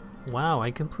 Wow,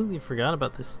 I completely forgot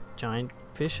about this giant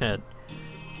fish head.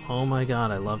 Oh my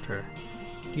god, I loved her.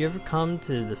 Do you ever come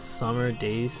to the summer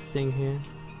days thing here?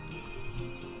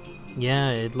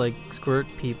 Yeah, it like squirt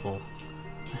people.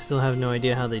 I still have no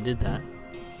idea how they did that.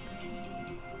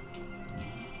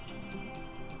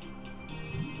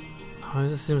 I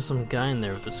always assumed some guy in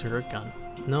there with a squirt gun.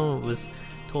 No, it was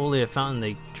totally a fountain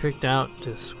they tricked out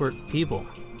to squirt people.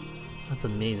 That's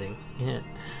amazing. Yeah.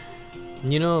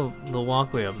 You know the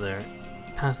walkway up there,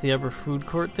 past the upper food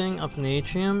court thing up in the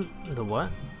atrium? The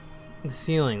what? The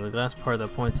ceiling, the glass part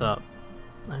that points up.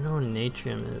 I know what an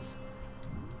atrium is.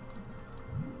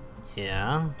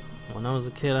 Yeah? When I was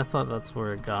a kid, I thought that's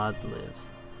where God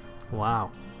lives.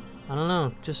 Wow. I don't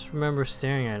know, just remember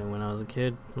staring at it when I was a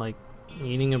kid, like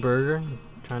eating a burger,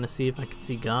 trying to see if I could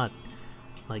see God.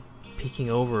 Like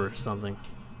peeking over or something.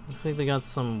 Looks like they got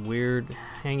some weird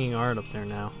hanging art up there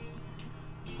now.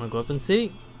 Wanna go up and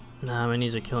see? Nah, my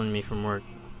knees are killing me from work.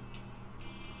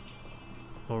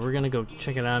 Well, we're gonna go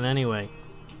check it out anyway.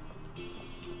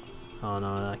 Oh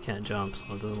no, I can't jump, so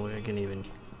it doesn't look like I can even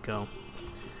go.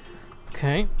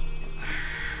 Okay.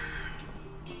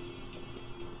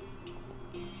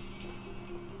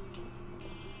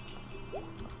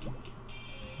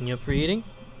 You up for eating?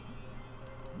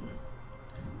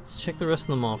 Let's check the rest of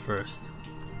the mall first.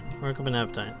 Work up an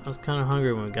appetite. I was kind of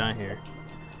hungry when we got here.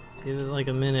 Give it like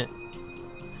a minute.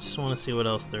 I just want to see what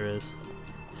else there is.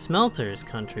 Smelters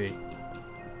country.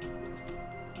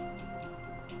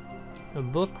 A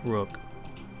book rook.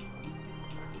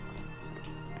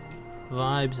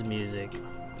 Vibes music.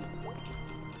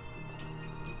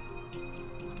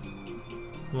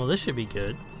 Well, this should be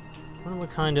good. I wonder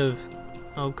what kind of...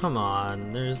 Oh, come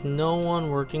on. There's no one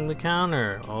working the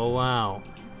counter. Oh, wow.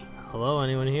 Hello,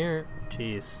 anyone here?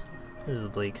 Jeez. This is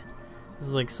bleak. This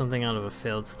is like something out of a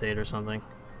failed state or something.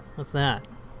 What's that?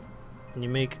 When you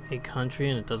make a country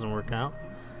and it doesn't work out?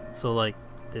 So, like,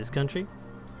 this country?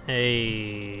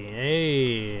 Hey.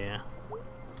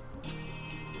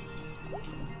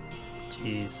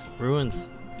 Jeez.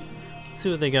 Ruins. Let's see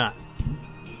what they got.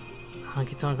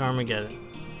 Honky Tonk Armageddon.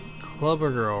 Clubber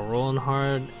Girl rolling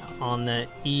hard on that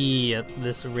E at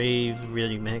this rave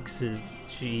remixes.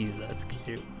 Jeez, that's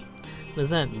cute. What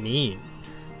does that mean?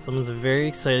 Someone's very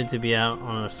excited to be out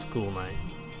on a school night.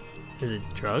 Is it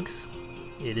drugs?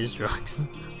 It is drugs.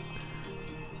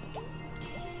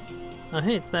 Oh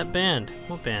hey, it's that band.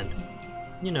 What band?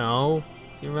 You know,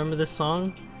 you remember this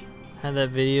song? Had that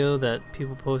video that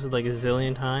people posted like a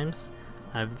zillion times?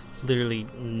 I have literally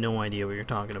no idea what you're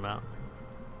talking about.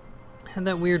 Had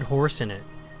that weird horse in it.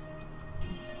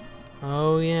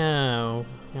 Oh yeah,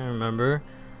 I remember.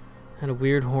 Had a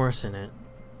weird horse in it.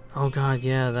 Oh god,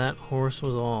 yeah, that horse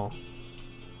was all.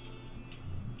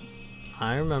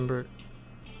 I remember.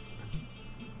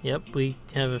 Yep, we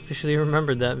have officially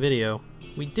remembered that video.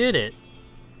 We did it!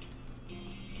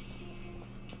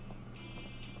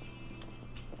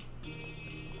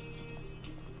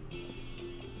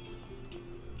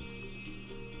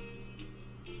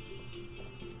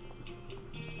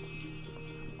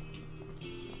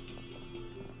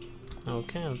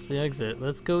 Okay, that's the exit.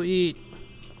 Let's go eat.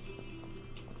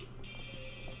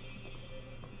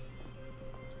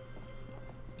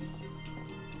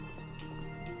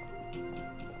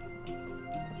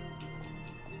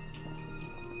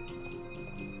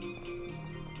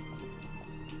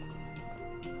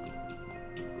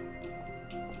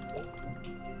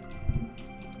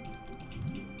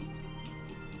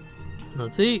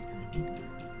 Let's eat.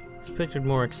 Expected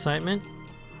more excitement.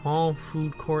 Mall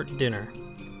food court dinner.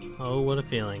 Oh, what a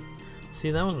feeling.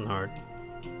 See, that wasn't hard.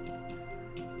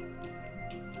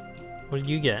 What did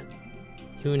you get?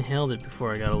 You inhaled it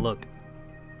before I got a look.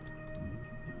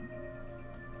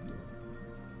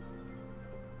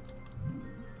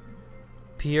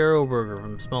 Piero Burger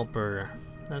from Smelt Burger.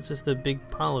 That's just a big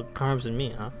pile of carbs and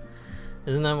meat, huh?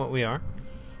 Isn't that what we are?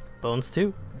 Bones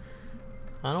too.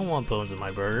 I don't want bones in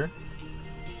my burger.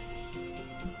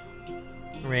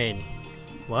 Rain.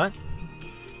 What?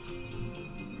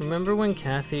 Remember when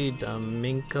Kathy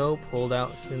Domingo pulled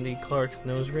out Cindy Clark's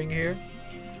nose ring here?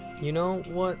 You know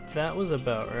what that was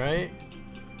about, right?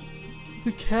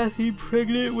 Is Kathy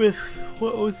pregnant with,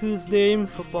 what was his name,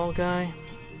 football guy?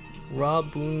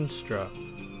 Rob Boonstra.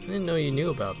 I didn't know you knew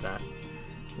about that.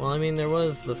 Well, I mean, there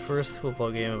was the first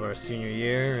football game of our senior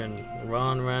year, and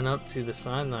Ron ran up to the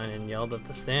sideline and yelled at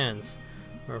the stands.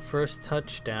 Our first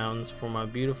touchdowns for my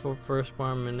beautiful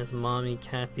firstborn and his mommy,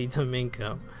 Kathy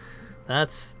Domingo.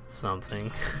 That's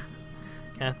something.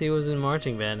 Kathy was in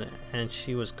marching band, and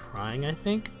she was crying, I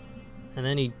think? And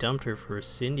then he dumped her for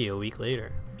Cindy a week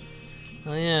later.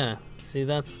 Oh yeah, see,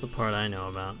 that's the part I know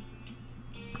about.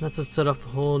 That's what set off the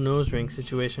whole nose ring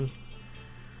situation.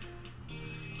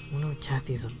 I wonder what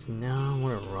Kathy's up to now. I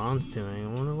wonder what Ron's doing. I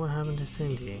wonder what happened to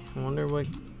Cindy. I wonder what...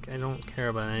 I don't care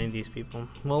about any of these people.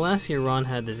 Well, last year Ron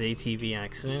had this ATV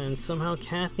accident, and somehow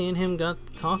Kathy and him got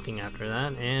talking after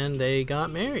that, and they got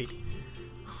married.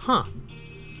 Huh.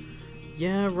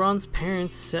 Yeah, Ron's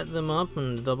parents set them up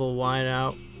on a double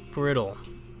wide-out Brittle,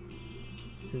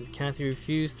 since Kathy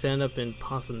refused to end up in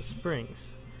Possum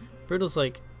Springs. Brittle's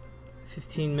like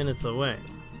 15 minutes away.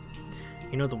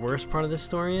 You know what the worst part of this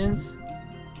story is?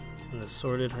 In the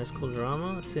sordid high school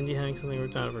drama, Cindy having something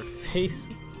ripped out of her face.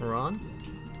 Ron?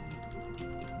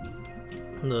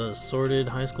 The sordid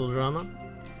high school drama?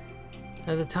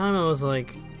 At the time I was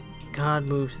like, God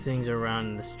moves things around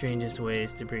in the strangest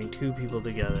ways to bring two people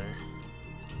together.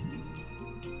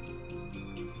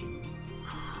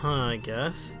 Huh, I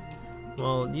guess.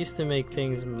 Well, it used to make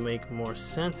things make more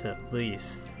sense at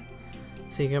least.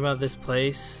 Thinking about this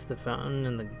place, the fountain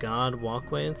and the God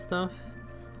walkway and stuff,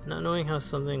 not knowing how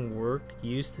something worked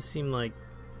used to seem like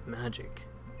magic.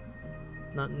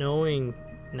 Not knowing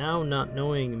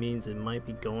means it might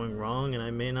be going wrong and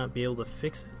I may not be able to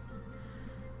fix it.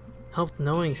 Helped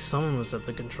knowing someone was at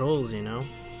the controls, you know?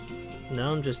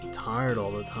 Now I'm just tired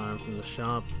all the time from the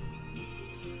shop.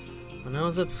 When I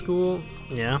was at school,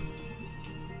 yeah,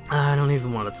 I don't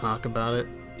even want to talk about it.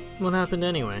 What happened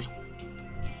anyway?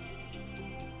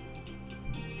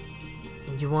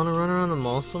 You want to run around the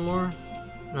mall some more?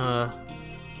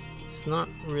 There's not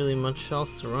really much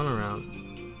else to run around.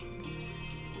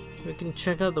 We can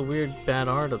check out the weird bad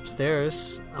art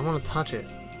upstairs. I want to touch it.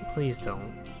 Please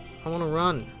don't. I want to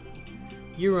run.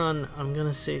 You run, I'm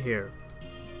gonna sit here.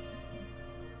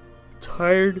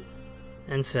 Tired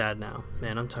and sad now.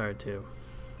 Man, I'm tired too.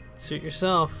 Suit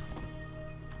yourself.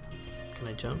 Can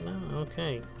I jump now?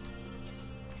 Okay.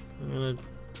 I'm gonna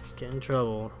get in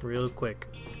trouble real quick.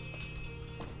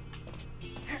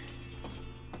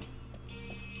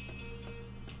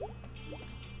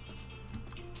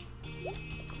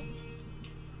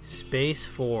 Space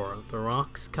 4, The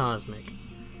Rocks Cosmic.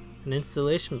 An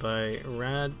installation by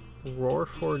Rad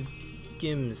Roarford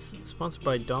Gims, sponsored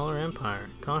by Dollar Empire.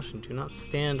 Caution, do not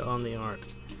stand on the art.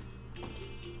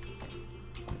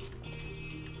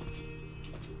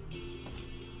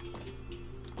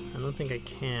 I don't think I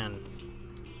can.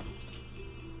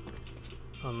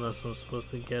 Unless I'm supposed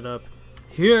to get up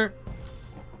here.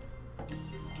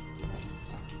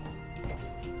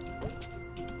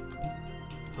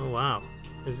 Oh wow.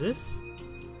 Is this?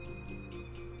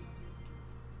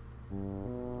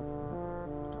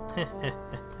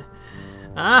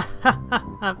 Ah, ha,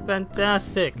 ha, ha,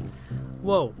 fantastic!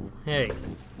 Whoa, hey.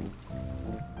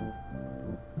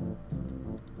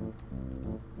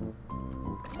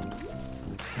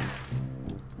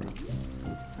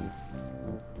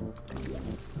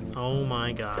 Oh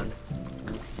my god.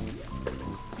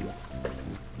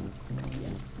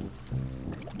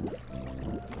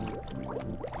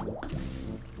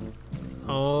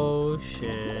 Oh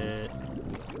shit.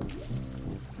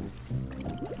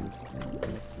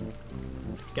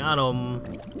 Got him.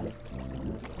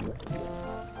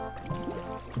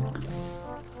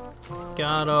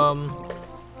 Got him.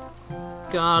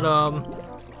 Got him.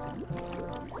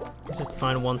 Just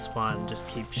find one spot and just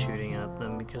keep shooting at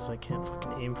them because I can't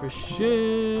fucking aim for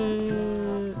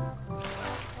shit.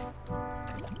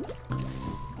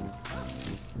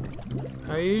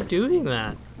 How are you doing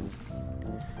that?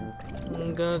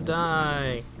 I'm gonna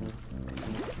die.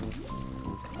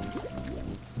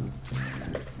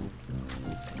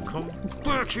 Come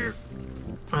back here.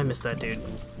 I missed that dude.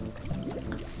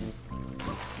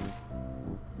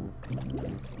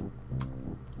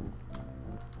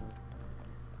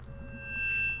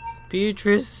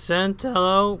 Beatrice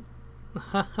Santello.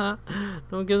 Haha.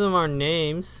 Don't give them our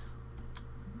names.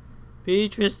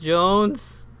 Beatrice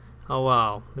Jones. Oh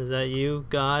wow. Is that you,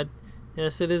 God?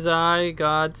 Yes, it is I,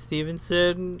 God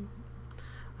Stevenson.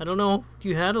 I don't know if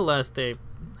you had a last name.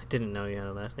 I didn't know you had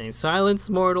a last name. Silence,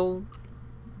 mortal.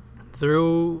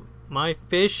 Through my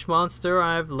fish monster,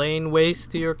 I've lain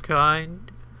waste to your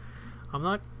kind. I'm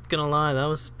not gonna lie, that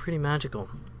was pretty magical.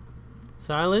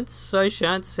 Silence, I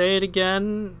shan't say it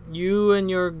again. You and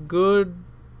your good,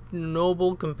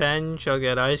 noble companion shall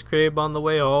get ice cream on the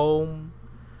way home.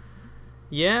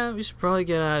 Yeah, we should probably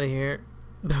get out of here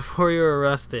before you're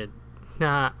arrested.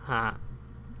 Nah.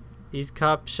 These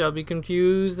cops shall be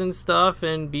confused and stuff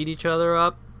and beat each other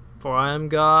up, for I am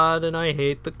God and I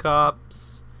hate the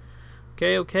cops.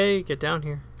 Okay, get down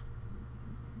here.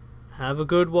 Have a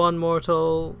good one,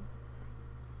 mortal.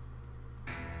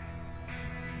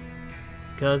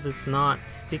 Because it's not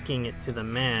sticking it to the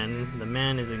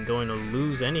man isn't going to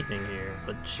lose anything here,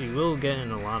 but she will get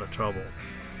in a lot of trouble.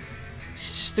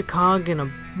 She's just a cog in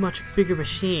a much bigger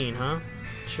machine, huh?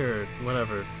 Sure,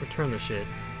 whatever. Return the shit.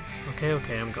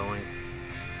 Okay, I'm going.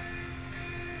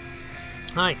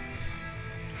 Hi.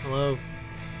 Hello.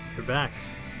 You're back.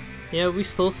 Yeah, we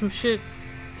stole some shit.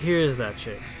 Here is that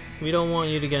shit. We don't want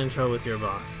you to get in trouble with your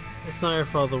boss. It's not your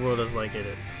fault the world is like it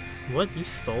is. What? You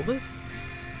stole this?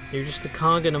 You're just a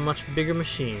cog in a much bigger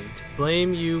machine. To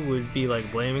blame you would be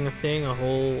like blaming a thing,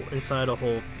 inside a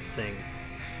whole thing.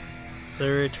 So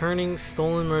you're returning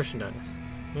stolen merchandise.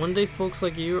 One day folks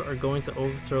like you are going to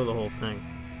overthrow the whole thing.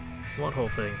 What whole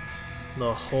thing?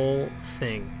 The whole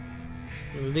thing.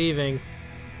 You're leaving.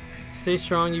 Stay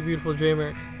strong, you beautiful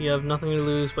dreamer. You have nothing to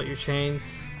lose but your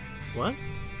chains. What?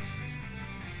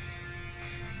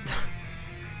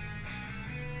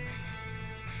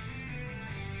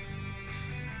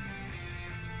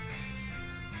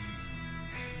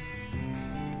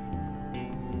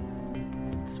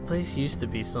 This place used to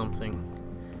be something.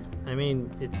 I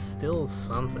mean, it's still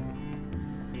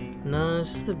something. No,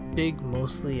 it's just a big,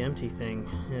 mostly empty thing.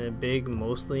 In a big,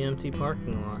 mostly empty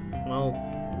parking lot.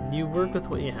 Well, you work with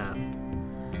what you have.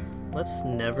 Let's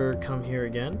never come here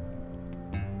again.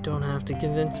 Don't have to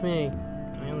convince me.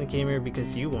 I only came here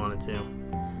because you wanted to.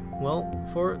 Well,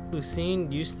 Fort Lucine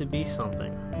used to be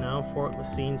something. Now Fort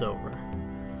Lucine's over.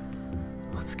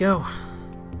 Let's go.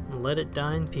 Let it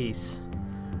die in peace.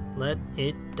 Let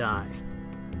it die.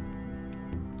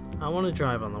 I want to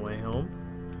drive on the way home.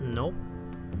 Nope.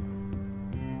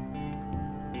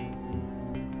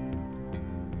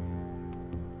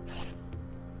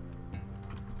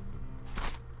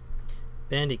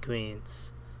 Bandit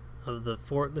Queens of the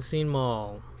Fort Lucine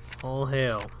Mall. All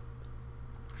hail.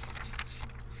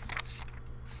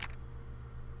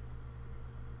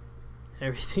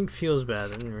 Everything feels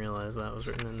bad. I didn't realize that was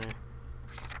written in there.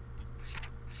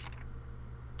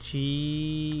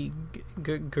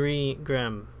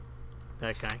 Graham.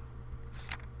 That guy.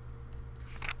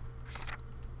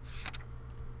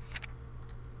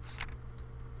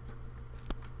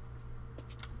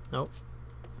 Nope.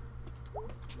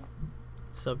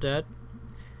 Sup, Dad?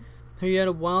 Heard you had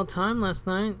a wild time last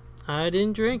night. I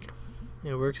didn't drink.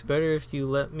 It works better if you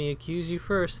let me accuse you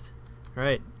first.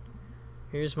 Right.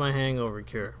 Here's my hangover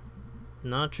cure.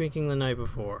 Not drinking the night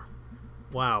before.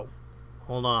 Wow.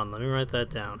 Hold on, let me write that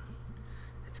down.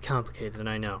 It's complicated,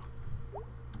 I know.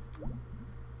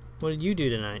 What did you do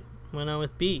tonight? Went out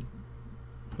with Bea.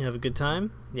 You have a good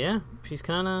time? Yeah, she's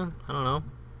kinda, I don't know.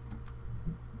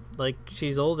 Like,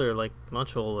 she's older, like,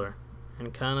 much older.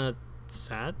 And kinda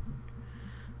sad?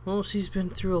 Well, she's been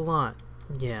through a lot.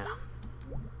 Yeah.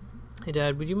 Hey,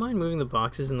 Dad, would you mind moving the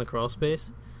boxes in the crawl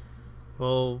space?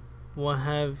 Well, what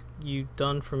have you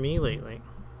done for me lately?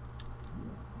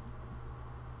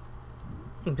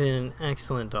 Been an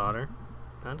excellent daughter.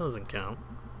 That doesn't count.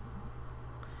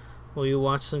 Will you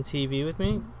watch some TV with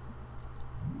me?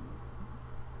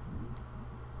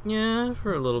 Yeah,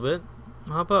 for a little bit.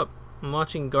 Hop up. I'm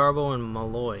watching Garbo and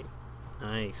Malloy.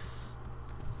 Nice.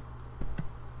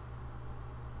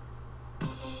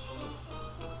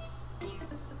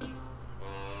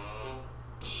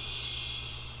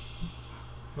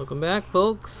 Welcome back,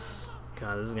 folks.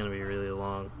 God, this is gonna be really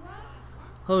long.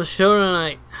 I'll have a show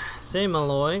tonight. Say,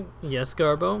 Malloy. Yes,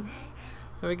 Garbo.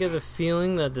 Ever get the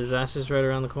feeling that disaster's right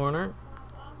around the corner?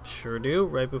 Sure do.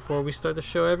 Right before we start the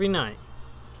show every night.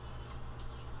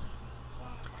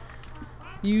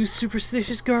 You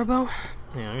superstitious, Garbo?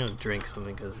 Yeah, I'm gonna drink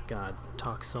something because God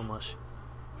talks so much.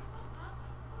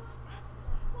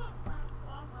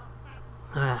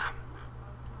 Ah.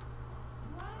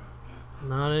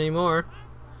 Not anymore.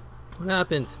 What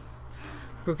happened?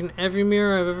 Broken every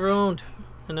mirror I've ever owned.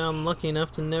 And now I'm lucky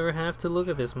enough to never have to look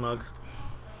at this mug.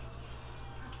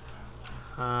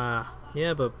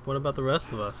 Yeah, but what about the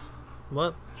rest of us?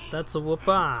 What? That's a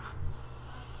whoopah.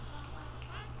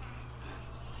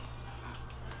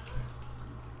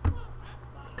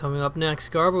 Coming up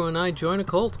next, Garbo and I join a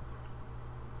cult.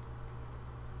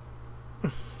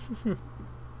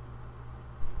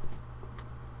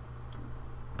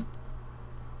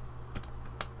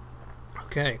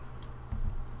 Okay.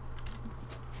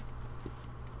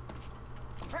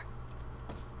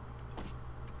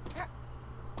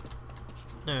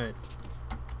 Alright.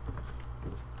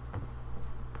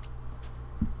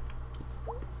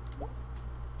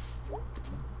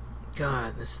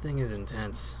 God, this thing is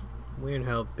intense. Weird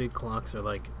how big clocks are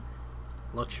like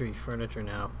luxury furniture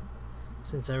now,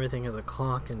 since everything has a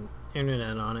clock and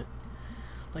internet on it.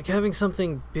 Like having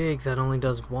something big that only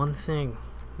does one thing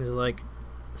is like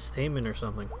a statement or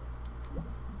something.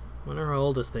 Wonder how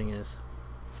old this thing is.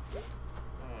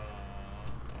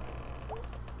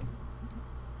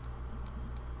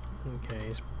 Okay,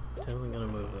 he's definitely gonna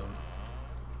move them.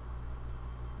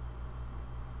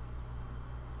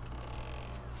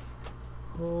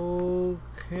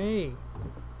 Okay.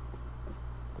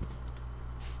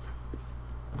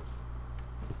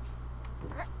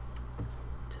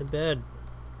 To bed.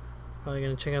 Probably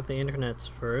gonna check out the internets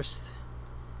first.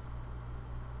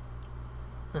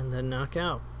 And then knock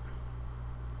out.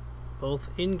 Both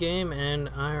in-game and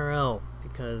IRL,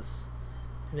 because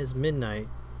it is midnight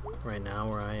right now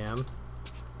where I am.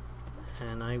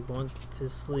 And I want to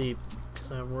sleep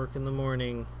because I have work in the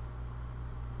morning.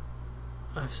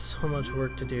 I have so much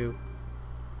work to do.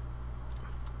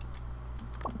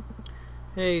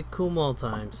 Hey, cool mall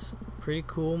times. Pretty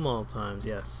cool mall times,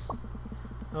 yes.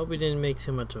 I hope we didn't make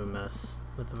too much of a mess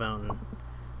with the fountain.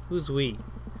 Who's we?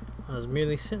 I was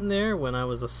merely sitting there when I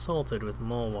was assaulted with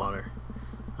mall water.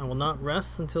 I will not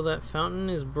rest until that fountain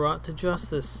is brought to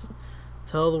justice.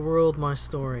 Tell the world my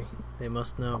story. They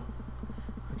must know.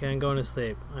 Okay, I'm going to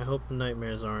sleep. I hope the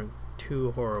nightmares aren't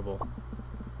too horrible.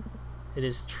 It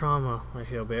is trauma I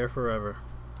shall bear forever.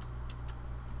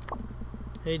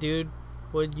 Hey dude,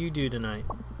 what'd you do tonight?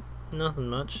 Nothing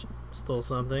much. Stole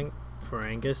something for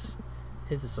Angus.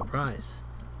 It's a surprise.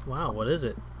 Wow, what is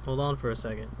it? Hold on for a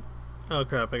second. Oh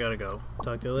crap, I gotta go.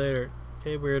 Talk to you later.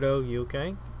 Okay, weirdo, you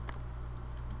okay?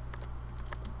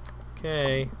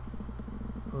 Okay.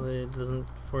 Well, it doesn't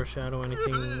foreshadow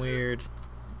anything weird.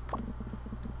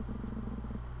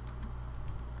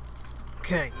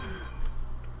 Okay.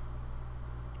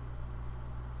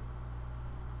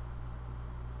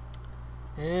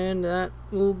 And that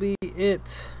will be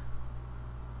it.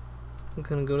 I'm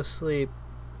gonna go to sleep.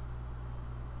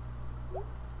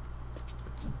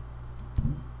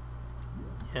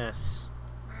 Yes.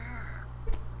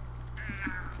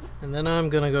 And then I'm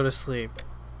gonna go to sleep.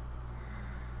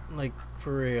 Like,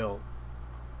 for real.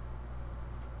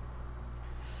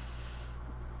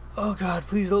 Oh god,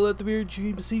 please don't let there be a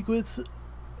dream sequence.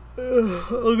 I'm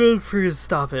gonna freaking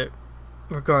stop it.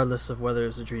 Regardless of whether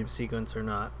it's a dream sequence or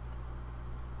not.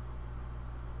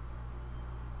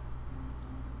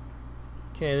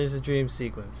 Okay, there's a dream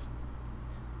sequence.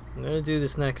 I'm gonna do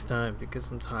this next time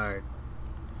because I'm tired.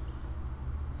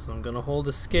 So I'm gonna hold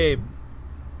escape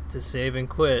to save and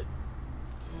quit.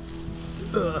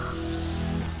 Ugh.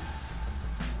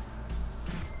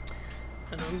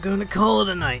 And I'm gonna call it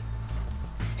a night.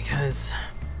 Because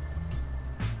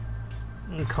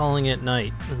I'm calling it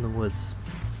night in the woods.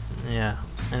 Yeah,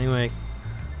 anyway,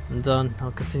 I'm done.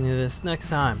 I'll continue this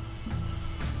next time.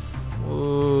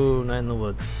 Ooh, night in the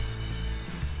woods.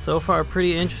 So far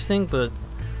pretty interesting, but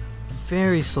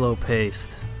very slow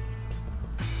paced.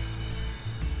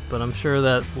 But I'm sure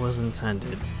that was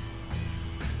intended.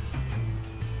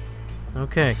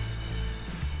 Okay.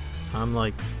 I'm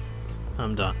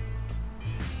done.